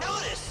us more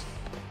notice.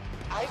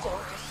 I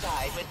don't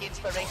decide when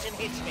inspiration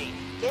hits me.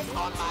 Get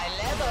on my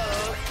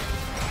level.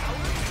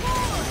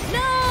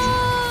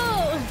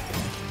 No!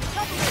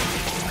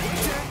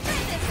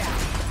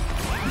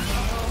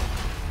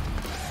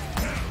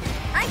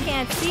 I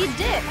can't see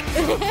dick.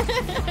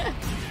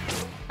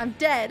 I'm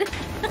dead.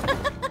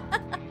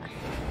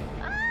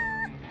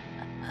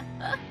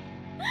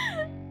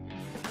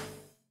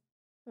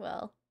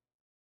 Well.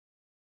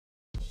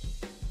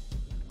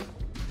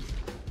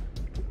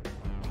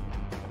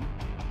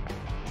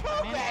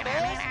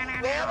 Programmers,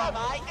 where are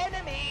my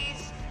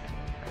enemies?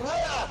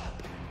 Ugh,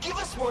 give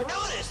us more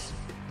notice.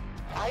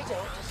 I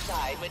don't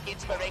decide when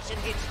inspiration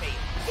hits me.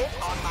 Get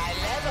on my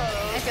level.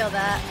 I feel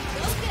that.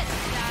 Go get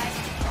it, guys.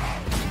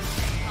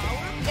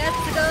 Got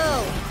to go.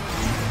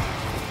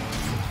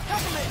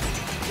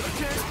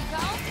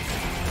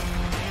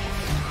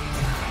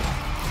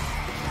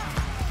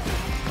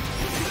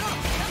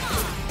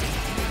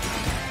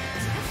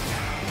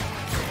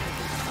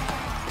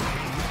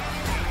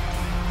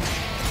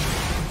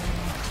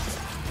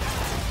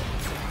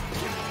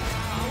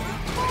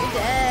 You're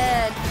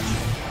dead.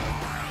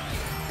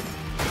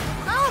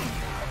 Oh!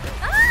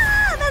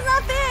 Ah! That's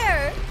not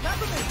fair!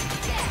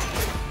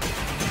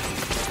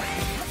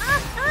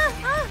 Ah!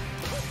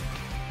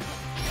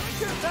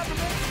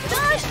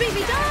 Dodge,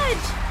 baby,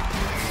 dodge!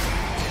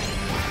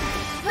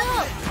 No!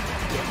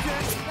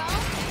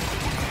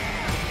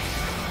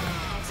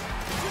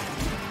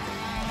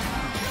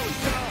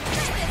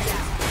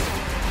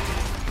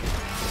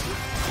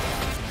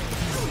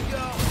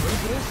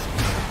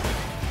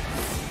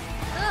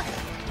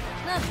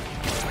 No!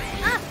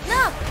 Ah!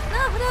 No!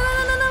 No! No!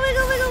 No! No! No!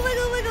 Wiggle! Wiggle!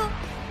 Wiggle! Wiggle!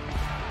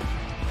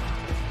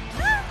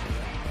 Ah!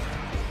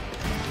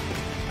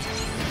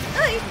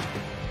 Hey!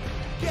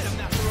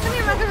 Come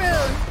here,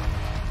 Macaron!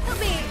 Help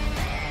me!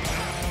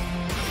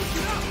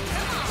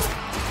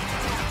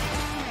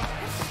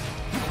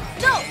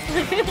 No!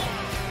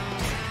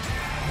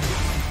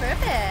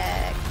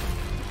 Perfect!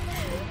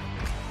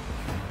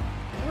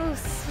 Oh,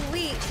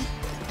 sweet!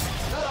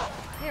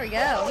 There we go.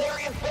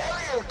 Valerian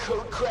barrier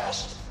code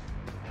crashed.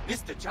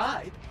 Mr.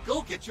 Chide,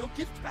 go get your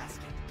gift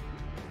basket.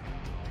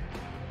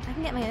 I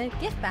can get my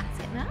gift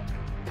basket now.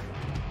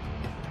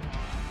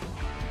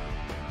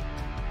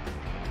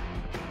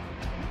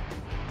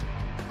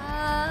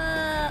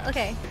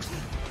 Okay.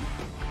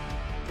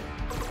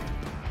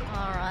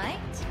 Alright.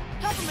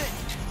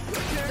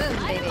 Boom,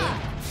 baby.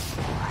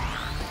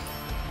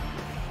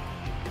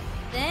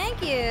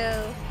 Thank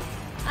you.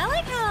 I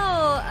like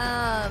how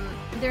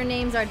their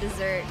names are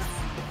desserts.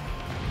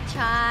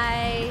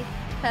 Chai,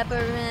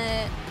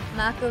 peppermint,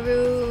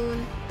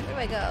 macaroon. Where do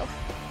I go?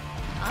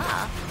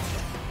 Ah.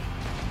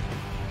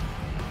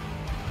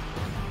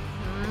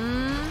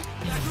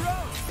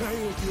 Hey,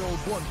 here's the old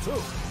one,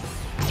 too.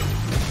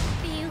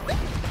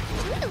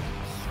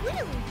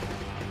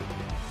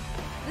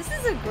 This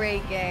is a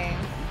great game.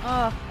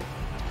 Oh.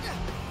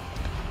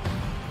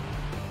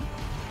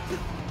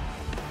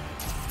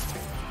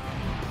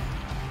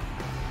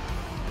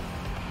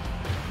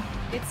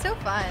 It's so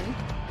fun.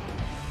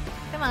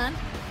 Come on.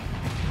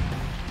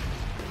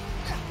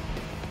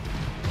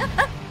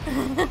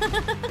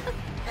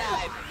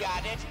 I've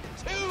got it.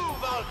 2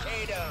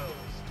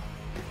 volcanoes.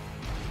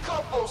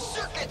 Couple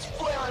circuits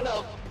flaring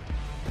up.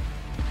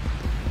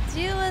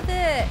 Deal with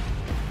it.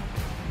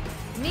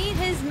 Meet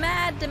his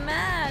mad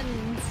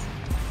demands.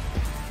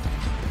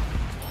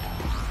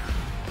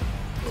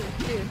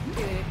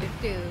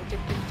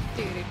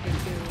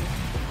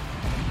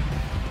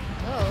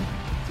 Oh.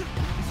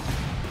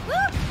 Woo!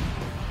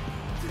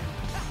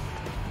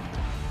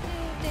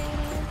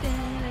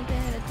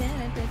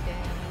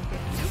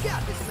 You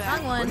got this, man.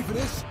 Wrong one. Ready for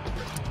this?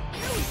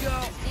 Here we go.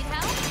 Need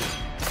help?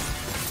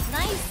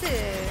 Nice.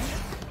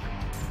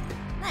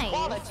 Nice.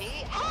 Quality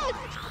and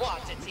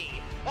quantity.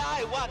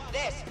 I want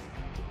this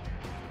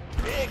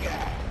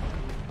bigger.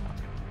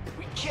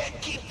 We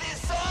can't keep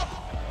this up.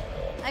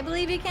 I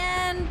believe you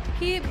can.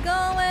 Keep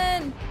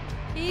going.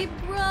 Keep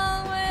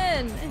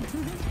growing.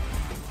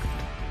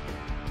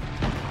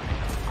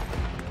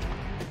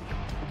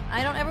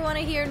 I don't ever want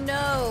to hear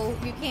no.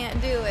 You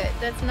can't do it.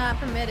 That's not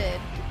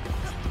permitted.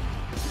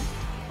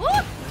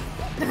 Woo!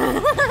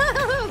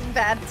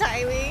 Bad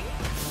timing.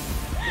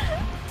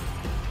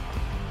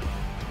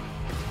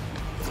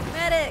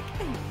 Medic.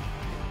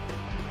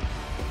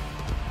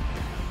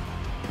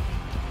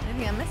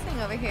 Anything I'm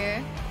missing over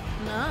here?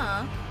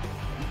 No.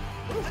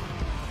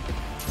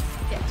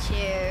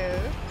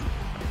 Shoot.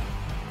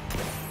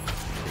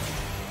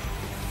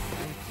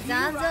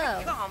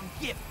 Zanzo. Come,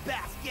 gift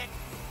basket.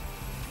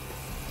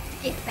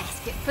 Gift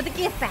basket. For the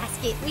gift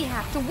basket, we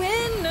have to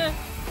win.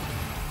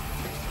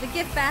 The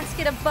gift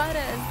basket of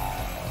butters.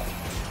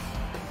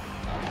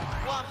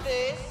 Want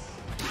this?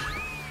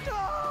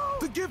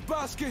 The gift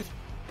basket!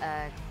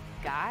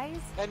 Guys?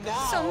 And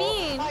now So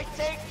mean. I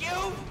take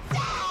you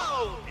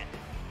down!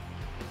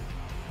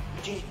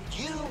 Did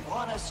you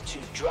want us to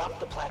drop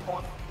the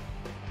platform?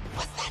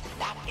 Was that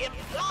not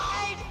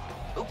implied?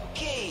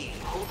 Okay,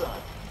 hold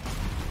on.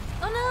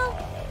 Oh no.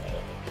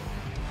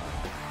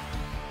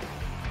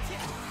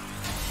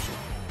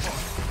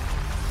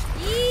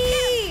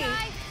 Yee!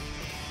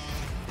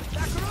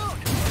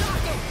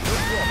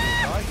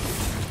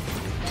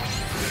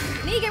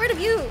 Me, get rid of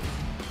you!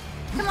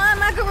 Come on,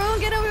 Macaron,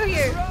 get over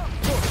here!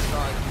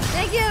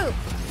 Thank you!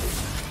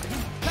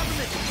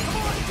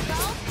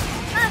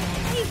 Ah,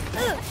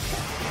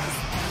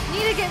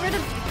 need to get rid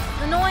of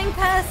annoying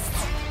pests!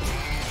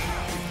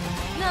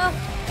 No!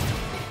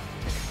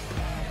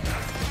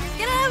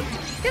 Get out!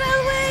 Get out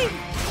of the way!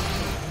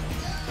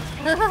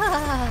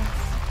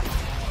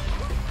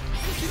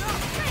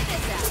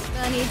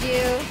 I need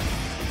you.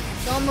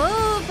 Don't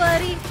move,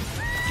 buddy.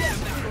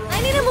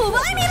 I need to move.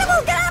 I need to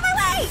move. Get out of my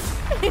way.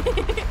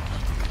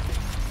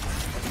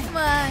 Come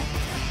on.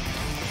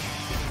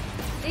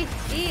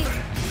 Eat.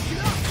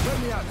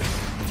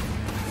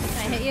 Can I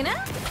hit you now?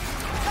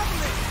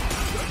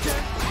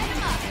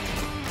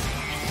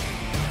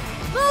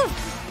 Move.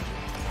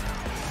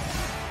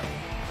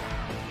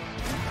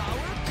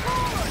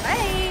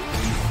 Bye.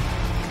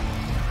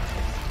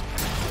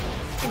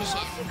 Finish it.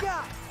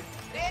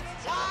 It's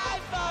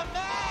time for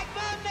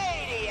Magma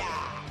Mania!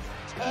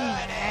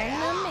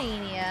 Magma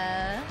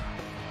Mania.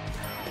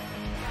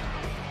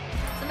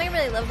 Something I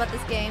really love about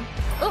this game.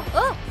 Oh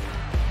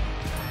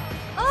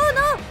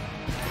no!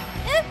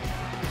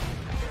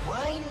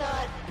 Why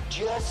not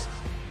just...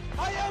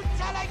 Are you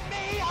telling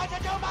me how to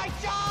do my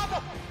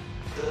job?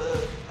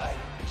 I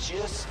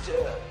just...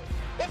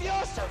 If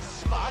you're so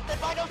smart, then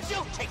why don't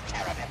you take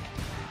care of it?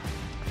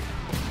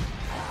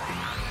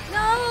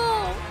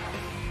 No!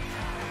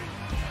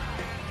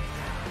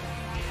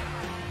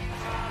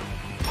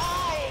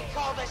 I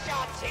call the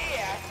shots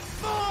here!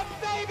 More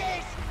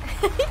babies!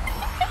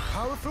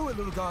 Power through it,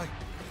 little guy.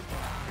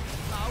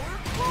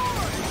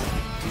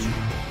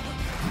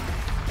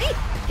 Hey,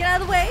 get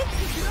out of the way!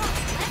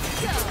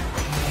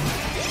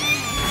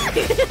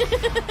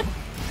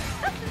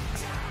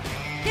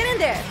 Get in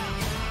there!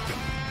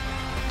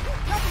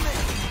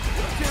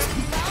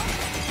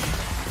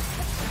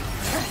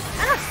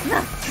 No!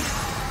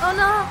 Oh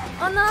no!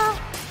 Oh no!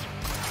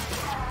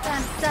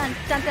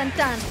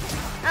 Done.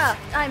 Oh,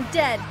 I'm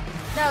dead.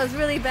 That was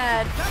really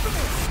bad.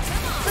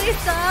 Please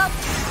stop!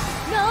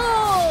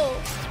 No!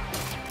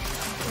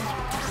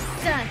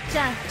 Done.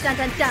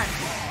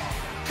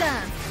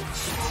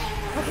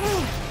 Okay.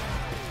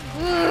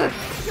 Ugh.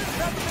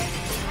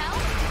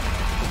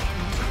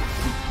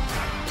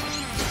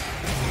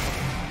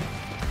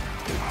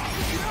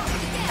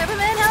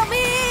 Peppermint, help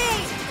me!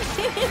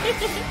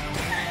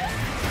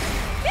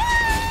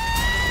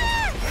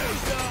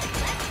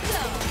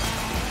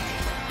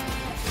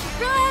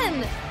 Run!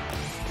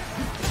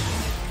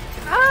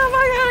 Oh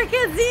my god, I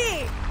can't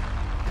see!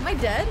 Am I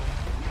dead?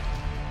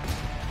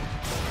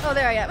 Oh,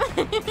 there I am.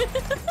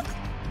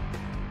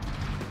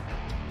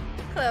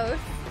 Close.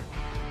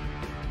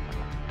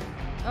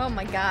 Oh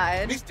my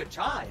god. Mr.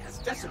 Chai has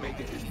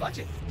decimated his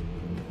budget.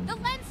 The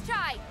lens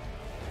chai!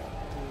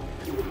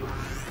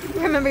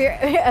 Remember your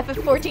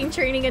FF14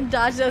 training and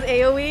dodge those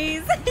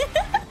AoEs?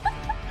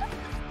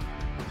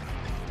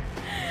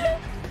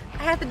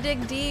 I have to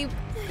dig deep.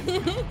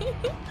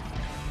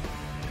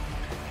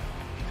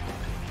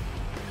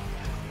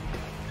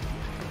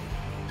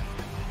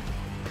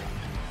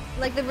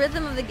 Like, the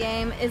rhythm of the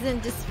game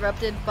isn't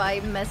disrupted by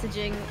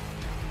messing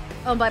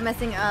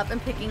up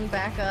and picking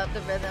back up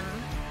the rhythm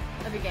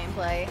of your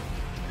gameplay.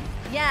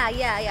 Yeah.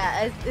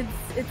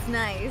 It's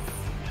nice.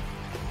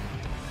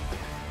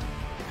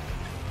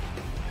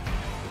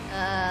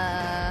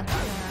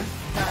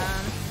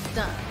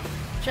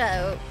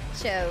 Show.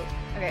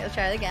 Okay, let's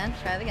try it again.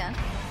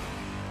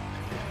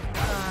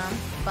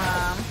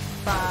 Bomb.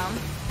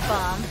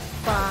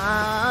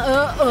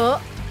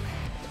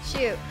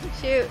 Shoot.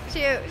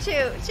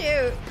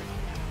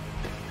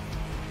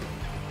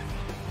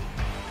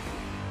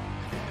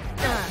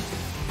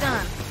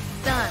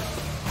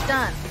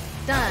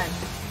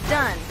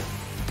 Done.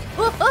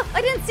 Oh,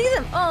 I didn't see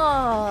them.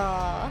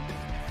 Oh.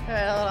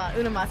 Alright, hold on.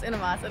 Uno más.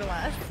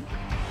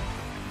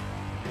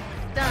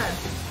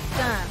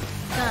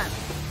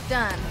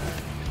 Done.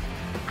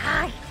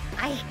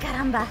 Ay,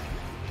 caramba.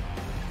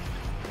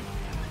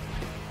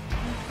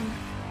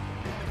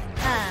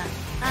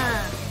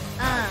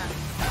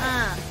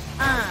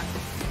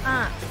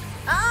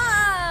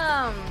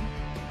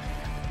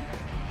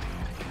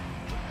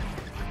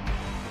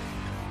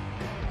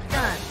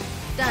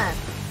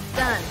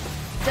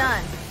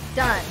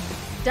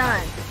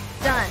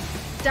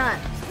 Done.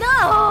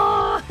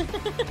 No!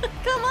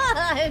 Come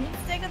on!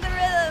 Stick with the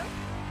rhythm.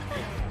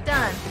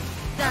 Done.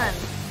 Done.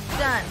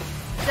 Done.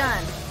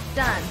 Done.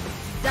 Done.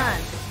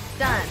 Done. Done.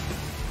 Done.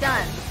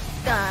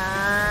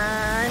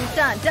 Done.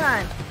 Done.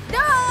 Done.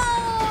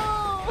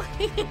 No!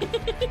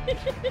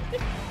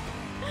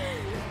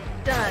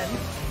 Done.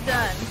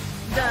 Done.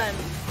 Done.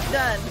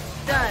 Done.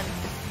 Done.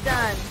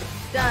 Done.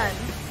 Done.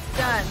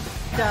 Done.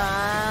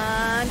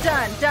 Done.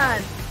 Done.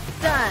 Done.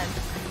 Done.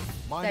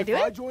 Mind Did I if do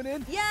I it? join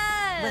in?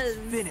 Yes! Let's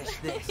finish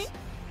this.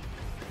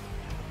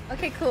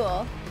 Okay,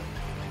 cool.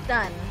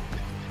 Done.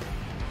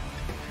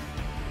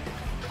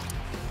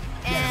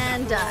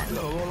 And done.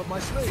 Blow all of my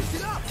slaves.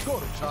 Get up! Go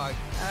to Chai.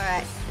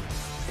 Alright.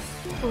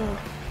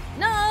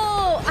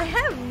 No! I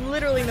have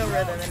literally no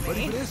rhythm in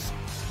Ready me. for this?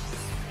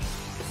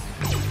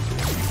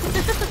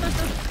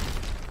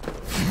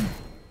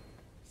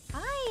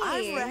 Hi!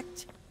 I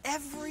wrecked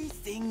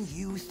everything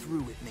you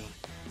threw at me.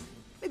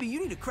 Maybe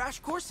you need a crash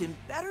course in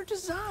better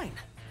design.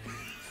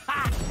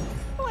 Ha!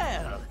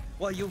 Well,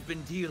 while you've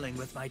been dealing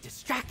with my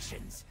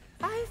distractions,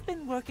 I've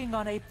been working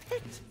on a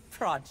pet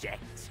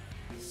project.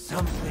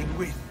 Something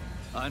with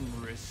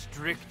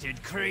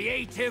unrestricted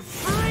creative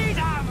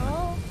freedom!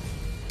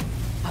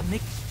 A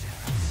mixture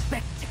of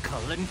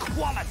spectacle and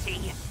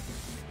quality.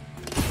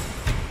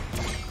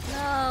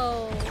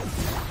 No.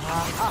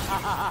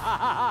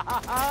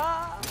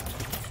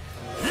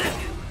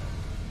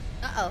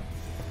 Uh-oh.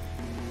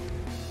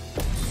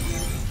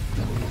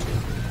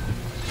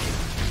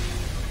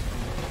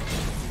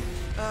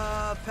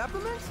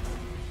 Peppermint?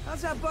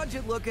 How's that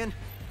budget looking?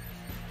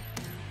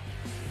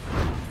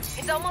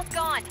 It's almost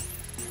gone.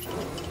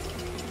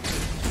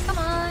 Come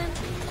on.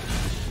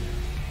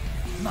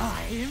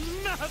 My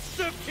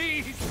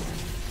masterpiece!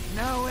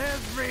 Now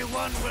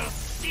everyone will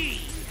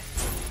see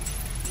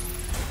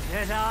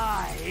that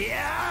I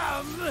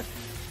am...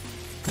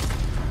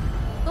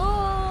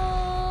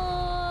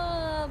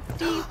 Oh,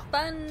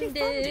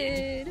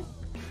 defunded.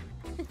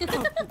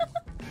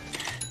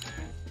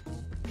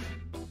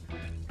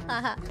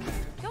 Haha.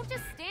 Don't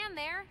just stand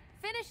there.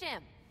 Finish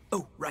him.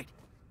 Oh, right.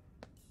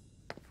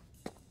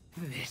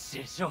 This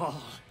is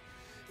all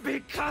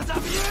because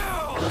of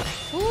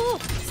you! Ooh,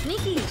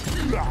 sneaky.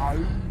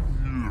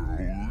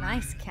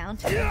 Nice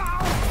counter.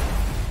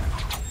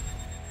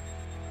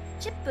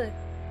 Chipper.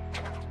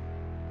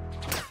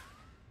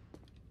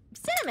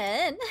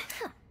 Cinnamon.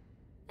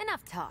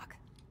 Enough talk.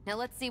 Now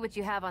let's see what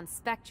you have on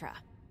Spectra.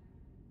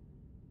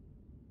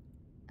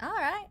 All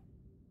right.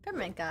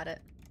 Peppermint got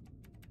it.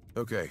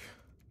 Okay.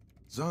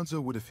 Zanzo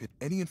would have hit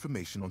any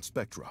information on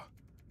Spectra.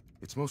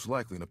 It's most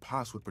likely in a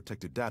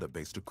password-protected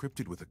database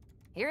decrypted with a...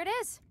 Here it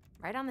is,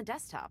 right on the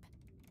desktop.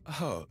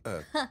 Oh,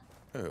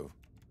 oh.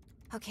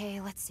 Okay,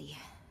 let's see.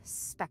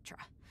 Spectra.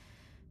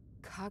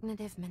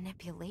 Cognitive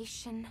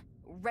manipulation,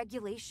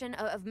 regulation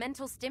of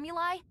mental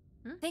stimuli.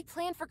 They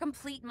plan for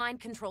complete mind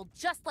control,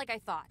 just like I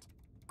thought.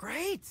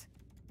 Great!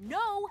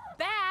 No,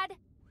 bad!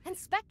 And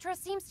Spectra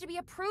seems to be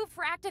approved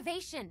for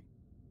activation.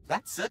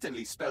 That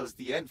certainly spells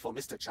the end for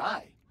Mr.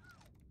 Chai.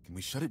 Can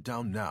we shut it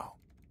down now?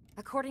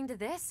 According to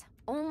this,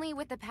 only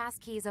with the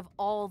passkeys of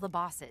all the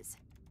bosses.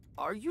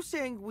 Are you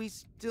saying we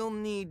still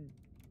need...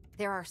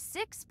 There are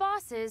 6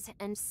 bosses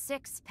and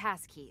 6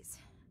 passkeys.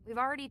 We've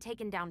already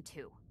taken down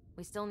 2.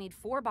 We still need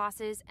 4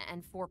 bosses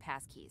and 4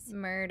 passkeys. Then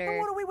Murder.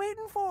 what are we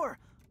waiting for?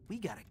 We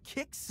gotta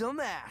kick some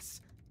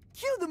ass.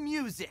 Cue the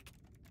music.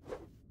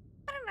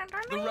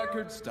 The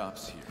record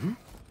stops here.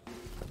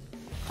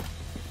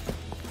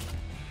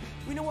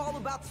 We know all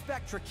about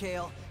Spectra,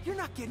 Kale. You're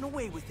not getting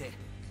away with it.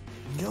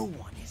 No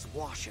one is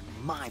washing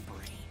my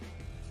brain.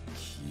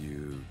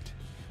 Cute.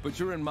 But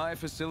you're in my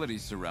facility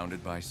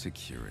surrounded by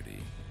security.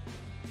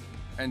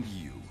 And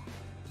you.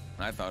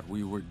 I thought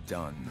we were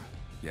done.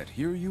 Yet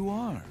here you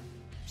are.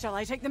 Shall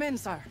I take them in,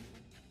 sir?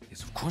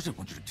 Yes, of course I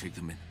want you to take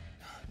them in.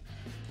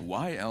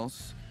 Why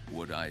else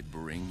would I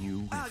bring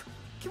you with...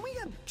 Can we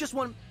just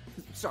one...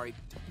 Sorry,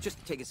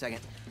 just take a second.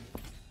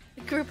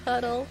 Group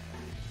huddle.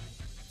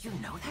 You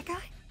know that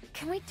guy?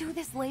 Can we do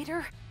this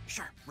later?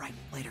 Sure, right,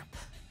 later.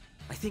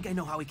 I think I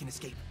know how we can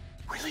escape.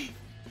 Really?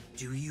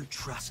 Do you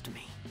trust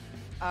me?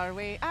 Are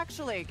we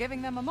actually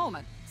giving them a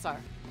moment,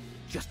 sir?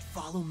 Just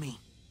follow me.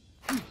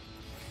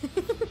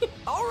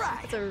 All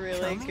right. That's a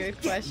really Come good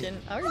get question.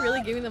 me. Are we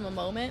really giving them a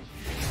moment?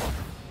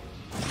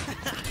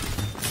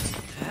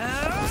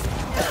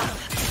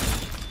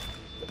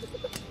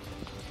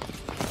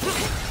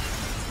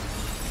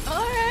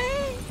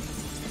 Alright.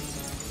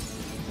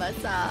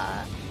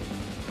 Basa.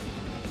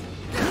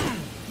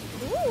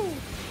 Ooh.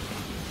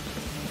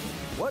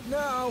 What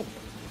now?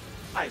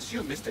 I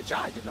assume Mr.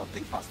 Chai did not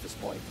think past this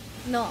point.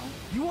 No.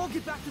 You all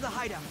get back to the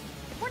hideout.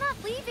 We're not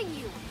leaving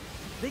you.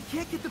 They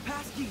can't get the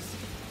passkeys.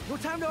 No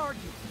time to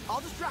argue.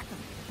 I'll distract them.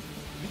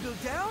 You go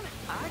down,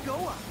 I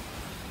go up.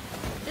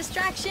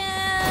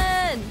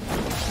 Distraction!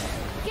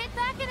 Get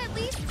back in at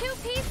least 2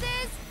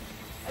 pieces.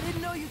 I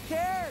didn't know you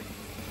cared.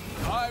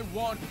 I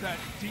want that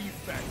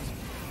defect.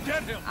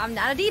 Get him! I'm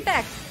not a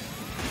defect.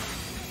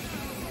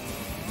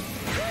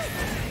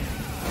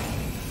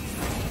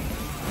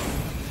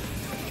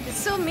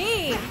 It's so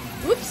mean.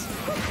 Oops.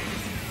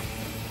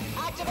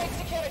 Activate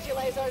security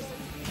lasers.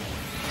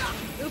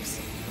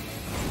 Oops.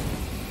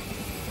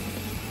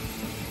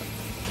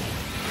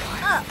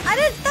 Oh, I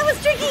didn't. That was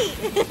tricky.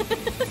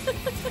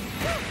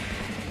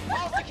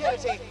 All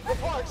security,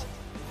 report.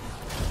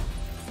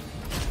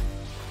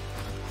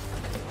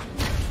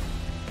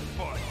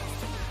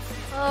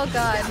 Oh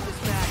God.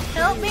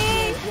 Help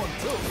me.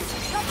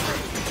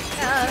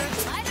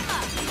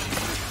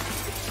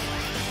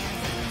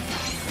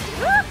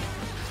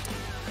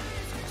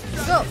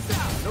 Go.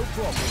 No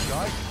problem,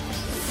 guy.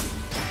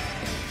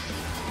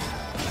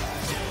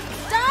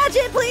 Dodge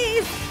it,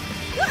 please.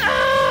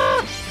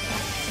 Ah!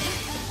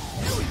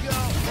 Here we go.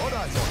 Hold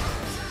on.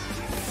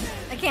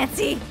 I can't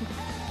see.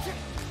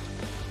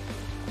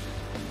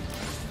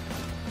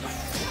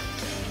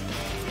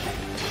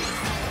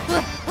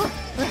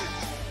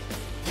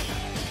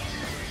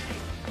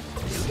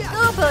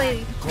 Go,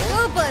 buddy.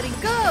 Go, buddy.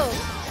 Go.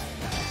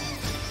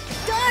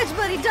 Dodge,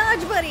 buddy.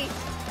 Dodge, buddy.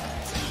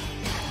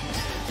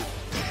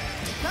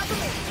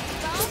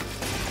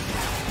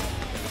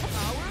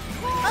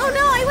 Oh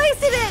no, I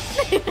wasted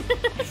it!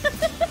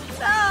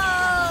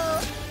 No!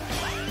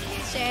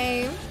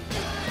 Shame.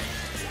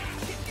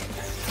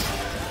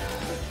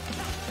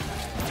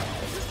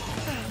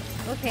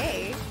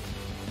 Okay.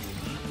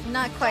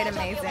 Not quite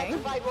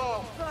amazing.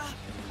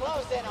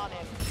 Close in on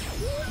him.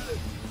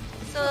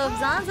 So if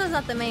Zanzo's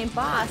not the main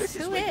boss, This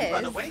is who where you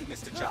run is? away,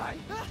 Mr. Chai.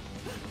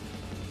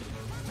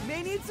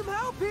 May need some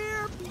help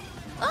here.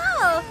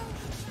 Oh!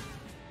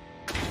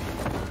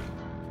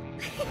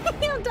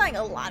 I'm dying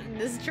a lot in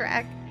this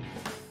track.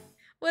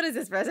 What is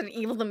this, Resident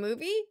Evil the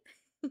movie?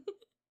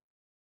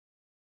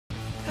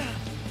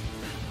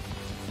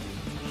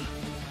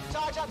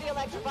 Charge up the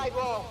electrified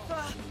wall.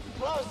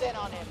 Close in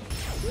on him.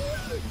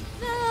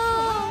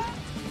 No!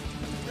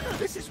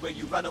 This is where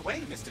you run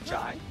away, Mr.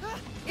 Chai.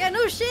 Yeah,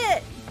 no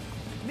shit!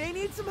 May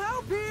need some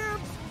help here.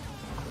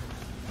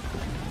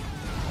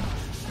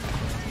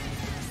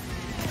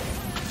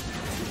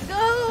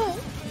 Go!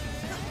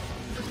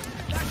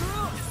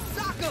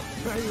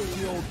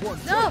 The old one.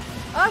 No!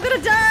 Oh, I'm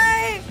gonna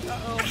die!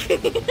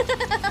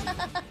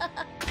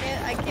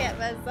 I can't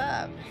mess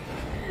up.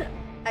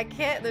 I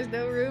can't. There's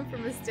no room for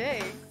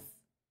mistakes.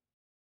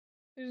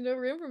 There's no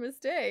room for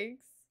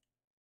mistakes.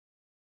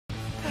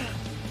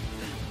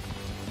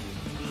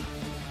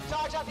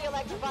 Charge up the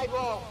electrified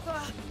wall.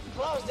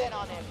 Close in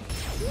on him.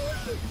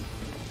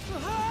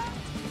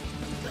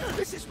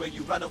 This is where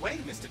you run away,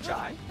 Mr.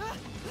 Chai.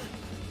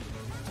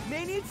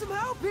 May need some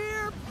help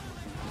here.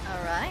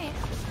 All right.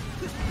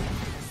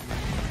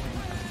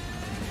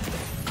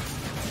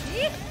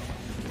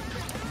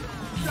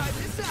 Try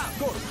this out.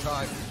 Go to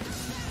time.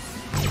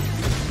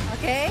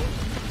 Okay.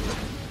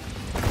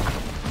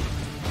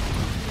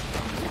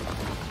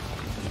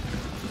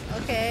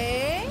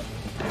 Okay.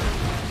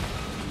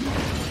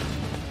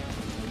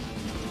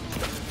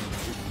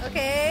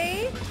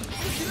 Okay.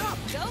 Pick it up.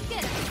 Go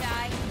get it,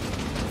 guy.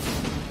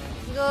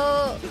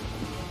 Go.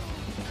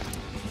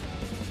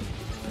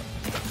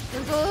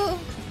 Let's go.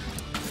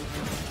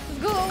 Let's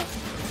go.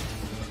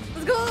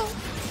 Let's go.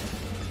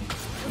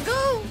 Let's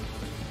go.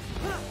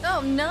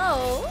 Oh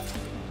no.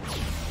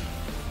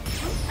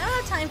 I don't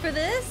have time for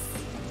this.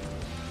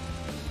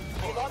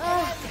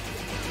 Oh.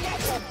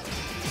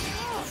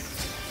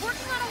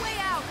 Working on a way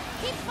out.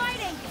 Keep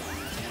fighting.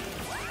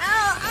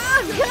 Ow!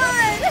 Oh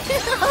God!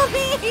 Help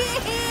me!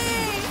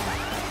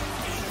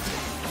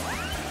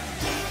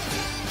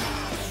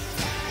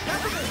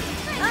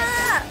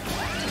 Ah!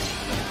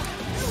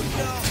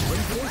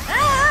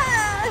 Ah!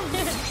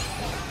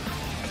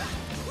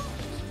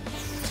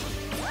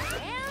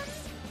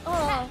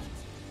 Oh!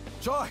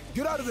 Joy,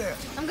 get out of there.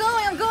 I'm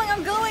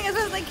going as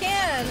fast as I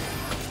can.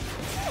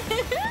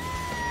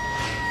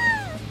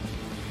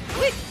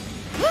 Wait!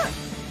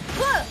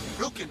 What?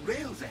 Broken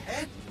rails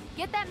ahead.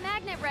 Get that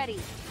magnet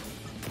ready.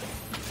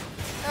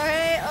 All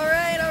right.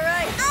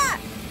 Ah!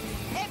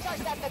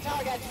 Intercept the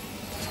target.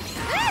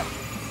 Ah!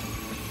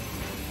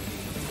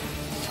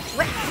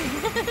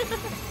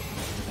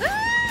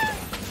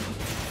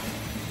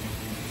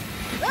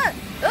 Ah!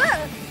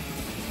 Ah!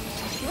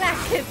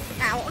 Whack it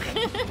out.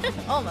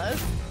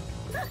 Almost.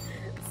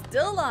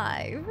 Still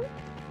alive.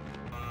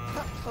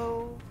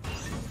 Uh-oh.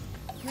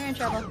 We're in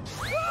trouble.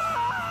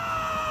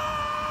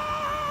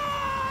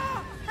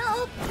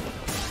 Help!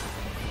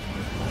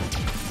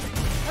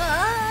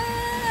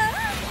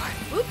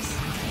 Oops.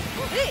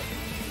 Wait.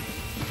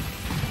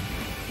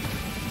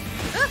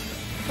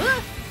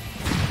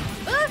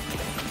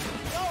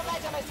 Don't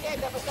let him escape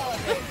the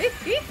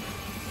facility.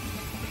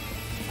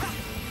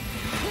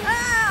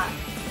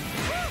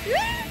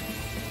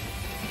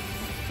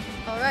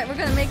 Alright, we're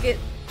gonna make it.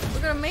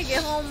 We're gonna make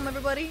it home,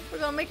 everybody. We're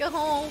gonna make it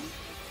home.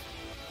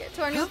 Get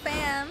to our new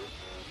fam.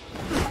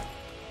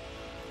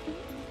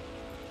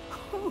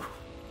 Whew.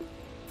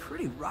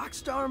 Pretty rock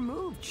star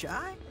move,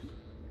 Chai.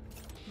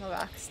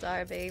 Rock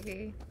star,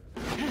 baby.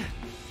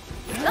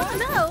 Oh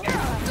no!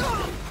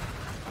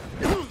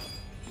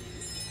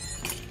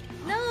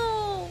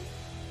 No!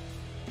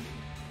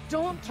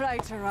 Don't try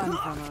to run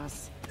from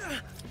us.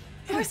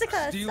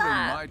 Corsica, Stealing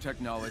stop! my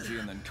technology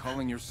and then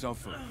calling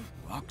yourself a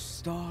rock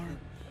star?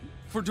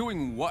 For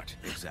doing what,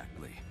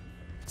 exactly?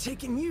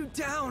 Taking you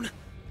down.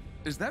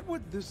 Is that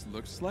what this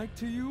looks like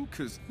to you?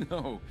 'Cause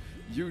no,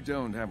 you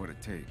don't have what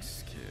it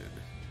takes, kid.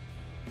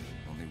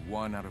 Only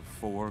 1 out of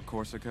 4,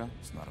 Corsica?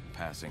 It's not a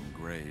passing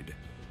grade.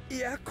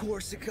 Yeah,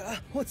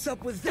 Corsica. What's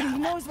up with He that?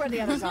 knows where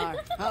the others are.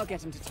 I'll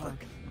get him to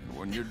talk. And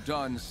when you're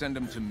done, send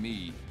them to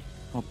me.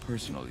 I'll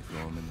personally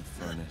throw them in the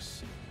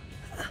furnace.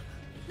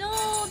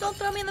 No, don't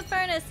throw me in the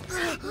furnace.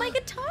 My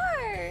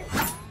guitar!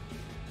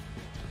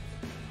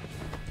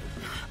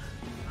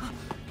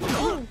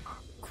 Oh,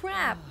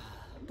 crap.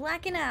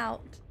 Blacking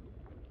out.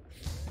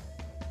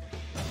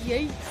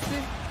 Yikes.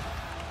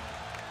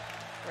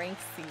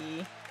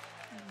 Franksy.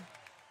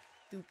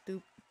 Doop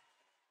doop.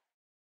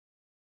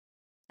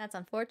 That's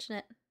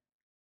unfortunate.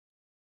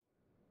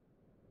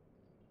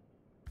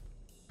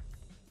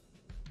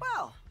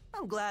 Well,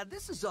 I'm glad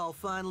this is all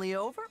finally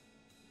over.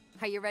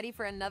 Are you ready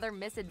for another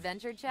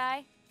misadventure,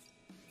 Chai?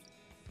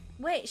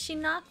 Wait, she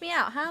knocked me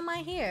out. How am I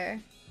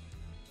here?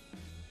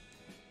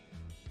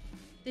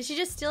 Did she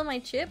just steal my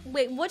chip?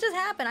 Wait, what just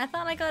happened? I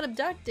thought I got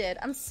abducted.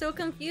 I'm so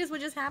confused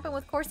what just happened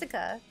with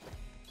Corsica.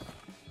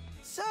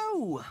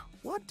 So,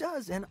 what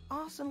does an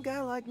awesome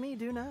guy like me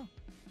do now?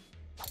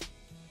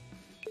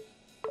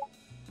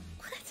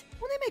 What?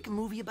 When they make a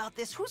movie about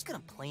this, who's gonna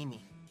play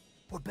me?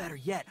 Or better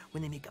yet,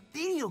 when they make a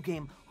video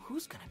game,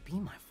 who's gonna be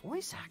my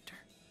voice actor?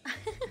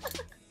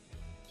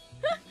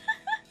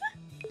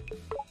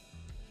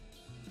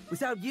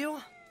 Without you,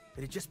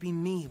 it'd just be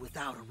me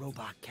without a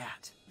robot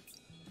cat.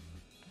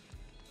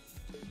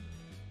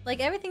 Like,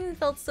 everything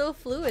felt so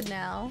fluid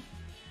now.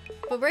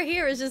 But right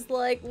here is just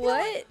like,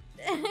 what?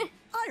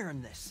 I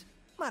earned this.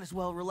 Might as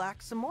well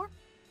relax some more.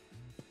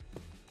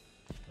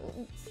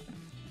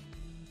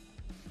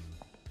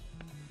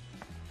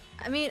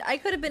 I mean, I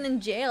could have been in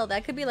jail.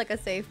 That could be like a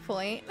save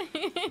point.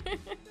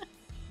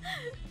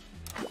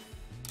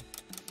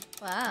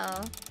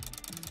 Wow.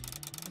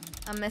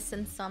 I'm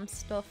missing some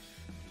stuff.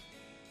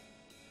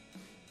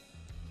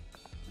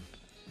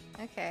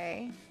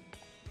 Okay.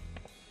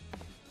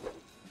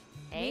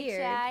 Hey,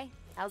 Weird. Chai.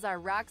 How's our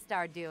rock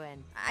star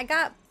doing? I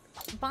got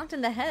bonked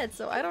in the head,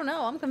 so I don't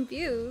know. I'm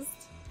confused.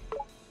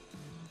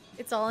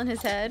 It's all in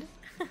his head.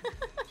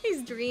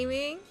 He's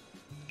dreaming.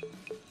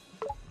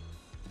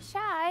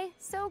 Chai,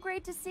 so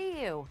great to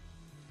see you.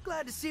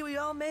 Glad to see we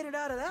all made it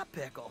out of that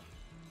pickle.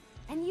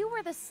 And you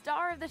were the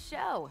star of the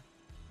show.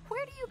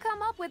 Where do you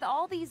come up with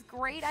all these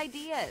great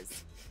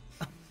ideas?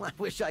 I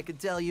wish I could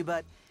tell you,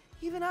 but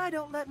even I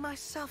don't let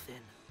myself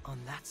in on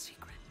that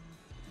secret.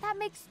 That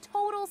makes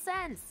total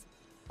sense.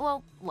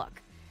 Well,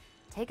 look,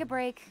 take a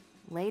break,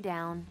 lay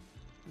down.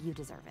 You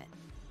deserve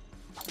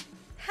it.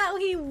 How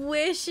he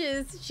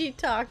wishes she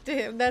talked to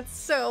him. That's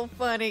so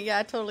funny.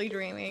 Yeah, totally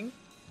dreaming.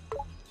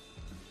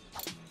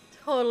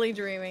 Totally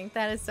dreaming.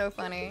 That is so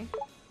funny.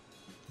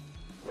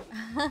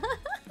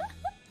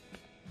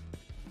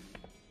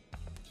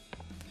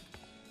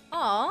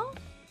 Aw.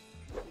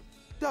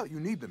 Doubt you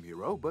need them,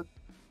 hero, but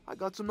I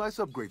got some nice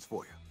upgrades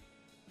for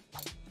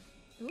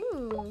you.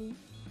 Ooh.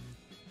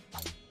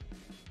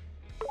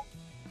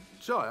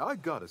 Chai, I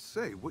gotta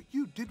say, what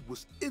you did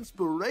was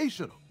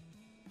inspirational.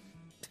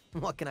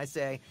 What can I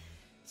say?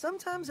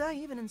 Sometimes I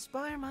even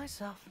inspire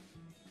myself.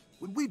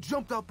 When we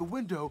jumped out the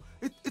window,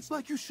 it's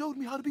like you showed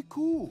me how to be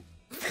cool.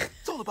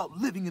 It's all about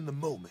living in the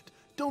moment.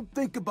 Don't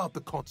think about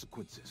the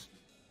consequences.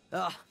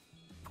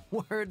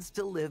 Words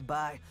to live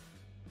by.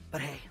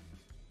 But hey,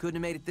 couldn't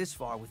have made it this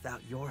far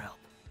without your help.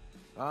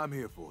 I'm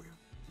here for you.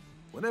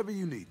 Whenever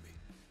you need me.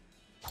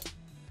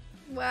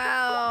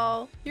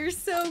 Wow. You're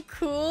so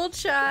cool,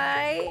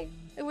 Chai.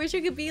 I wish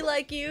I could be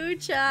like you,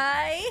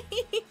 Chai.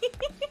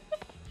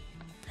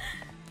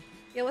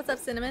 Yo, what's up,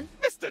 Cinnamon?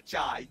 Mr.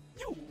 Chai,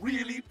 you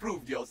really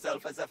proved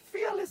yourself as a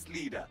fearless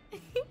leader.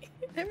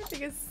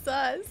 Everything is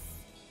sus.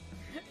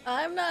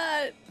 I'm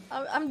not...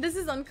 this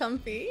is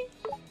uncomfy.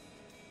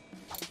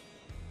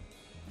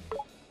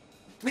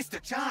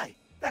 Mr. Chai,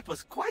 that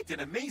was quite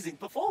an amazing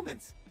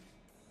performance.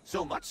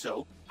 So much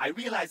so, I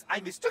realized I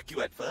mistook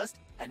you at first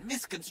and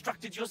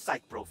misconstructed your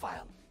psych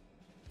profile.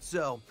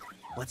 So,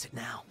 what's it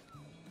now?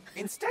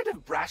 Instead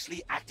of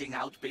brashly acting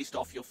out based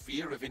off your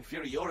fear of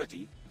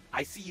inferiority,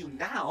 I see you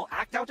now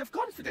act out of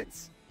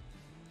confidence.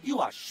 You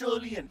are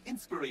surely an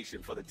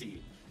inspiration for the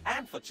team,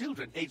 and for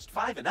children aged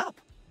 5 and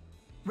up.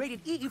 Rated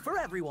E for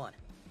everyone.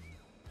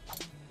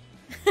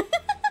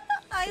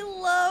 I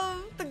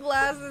love the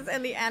glasses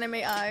and the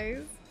anime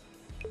eyes.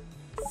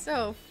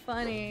 So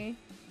funny.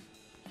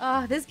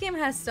 Oh, this game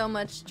has so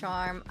much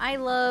charm. I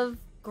love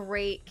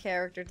great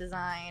character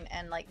design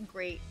and like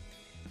great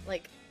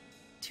like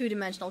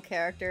two-dimensional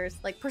characters,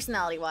 like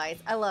personality-wise.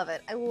 I love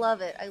it. I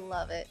love it. I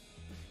love it.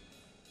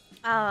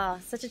 Ah,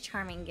 such a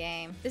charming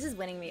game. This is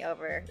winning me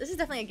over. This is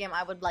definitely a game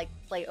I would like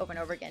play over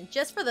and over again,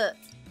 just for the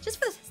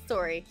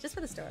story, just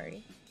for the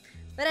story.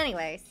 But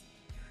anyways,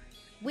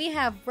 we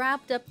have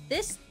wrapped up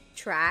this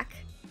track.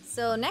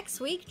 So next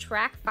week,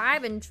 track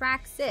 5 and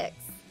track 6.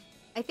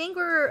 I think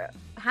we're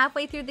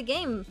halfway through the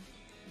game.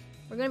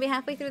 We're gonna be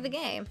halfway through the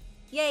game.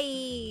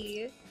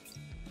 Yay!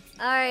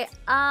 Alright,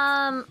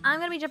 I'm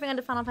gonna be jumping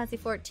into Final Fantasy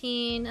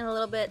 14 in a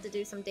little bit to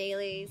do some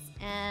dailies,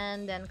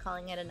 and then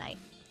calling it a night.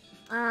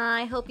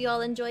 I hope you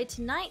all enjoyed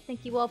tonight.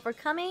 Thank you all for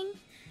coming,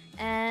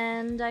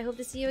 and I hope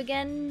to see you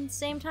again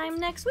same time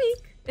next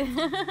week.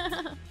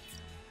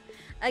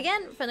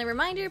 Again, friendly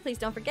reminder, please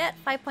don't forget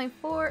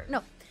 5.4,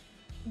 no,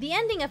 the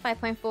ending of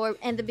 5.4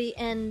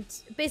 and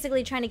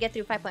basically trying to get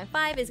through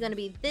 5.5 is going to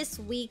be this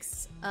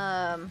week's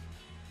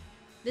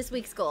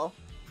goal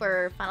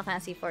for Final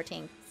Fantasy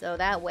 14. So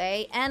that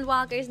way,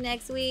 Endwalkers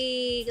next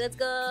week. Let's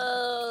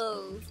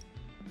go.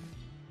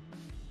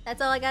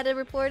 That's all I got to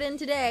report in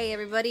today,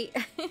 everybody.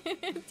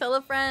 Tell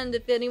a friend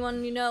if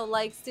anyone you know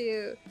likes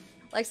to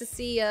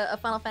see a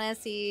Final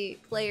Fantasy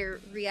player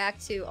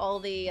react to all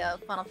the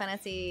Final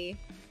Fantasy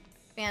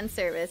fan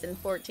service in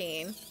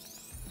 14.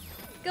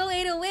 Go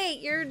 808,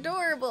 you're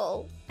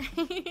adorable.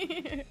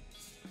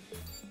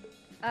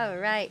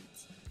 Alright.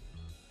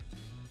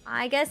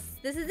 I guess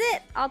this is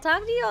it. I'll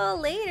talk to you all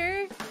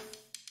later.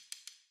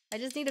 I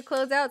just need to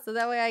close out so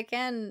that way I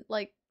can,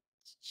 like,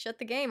 shut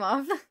the game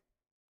off.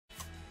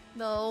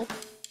 No.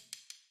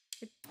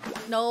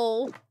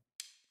 No.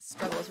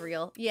 Struggle's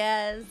real.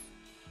 Yes.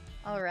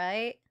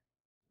 Alright.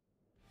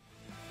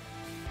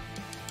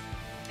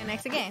 And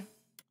next game.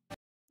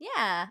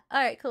 Yeah.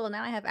 Alright, cool.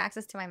 Now I have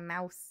access to my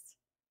mouse.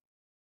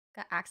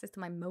 Got access to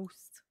my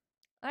mouse.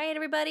 Alright,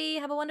 everybody.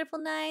 Have a wonderful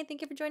night.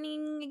 Thank you for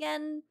joining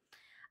again.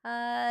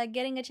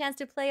 Getting a chance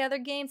to play other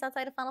games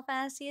outside of Final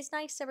Fantasy is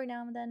nice every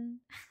now and then.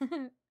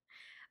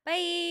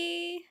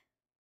 Bye!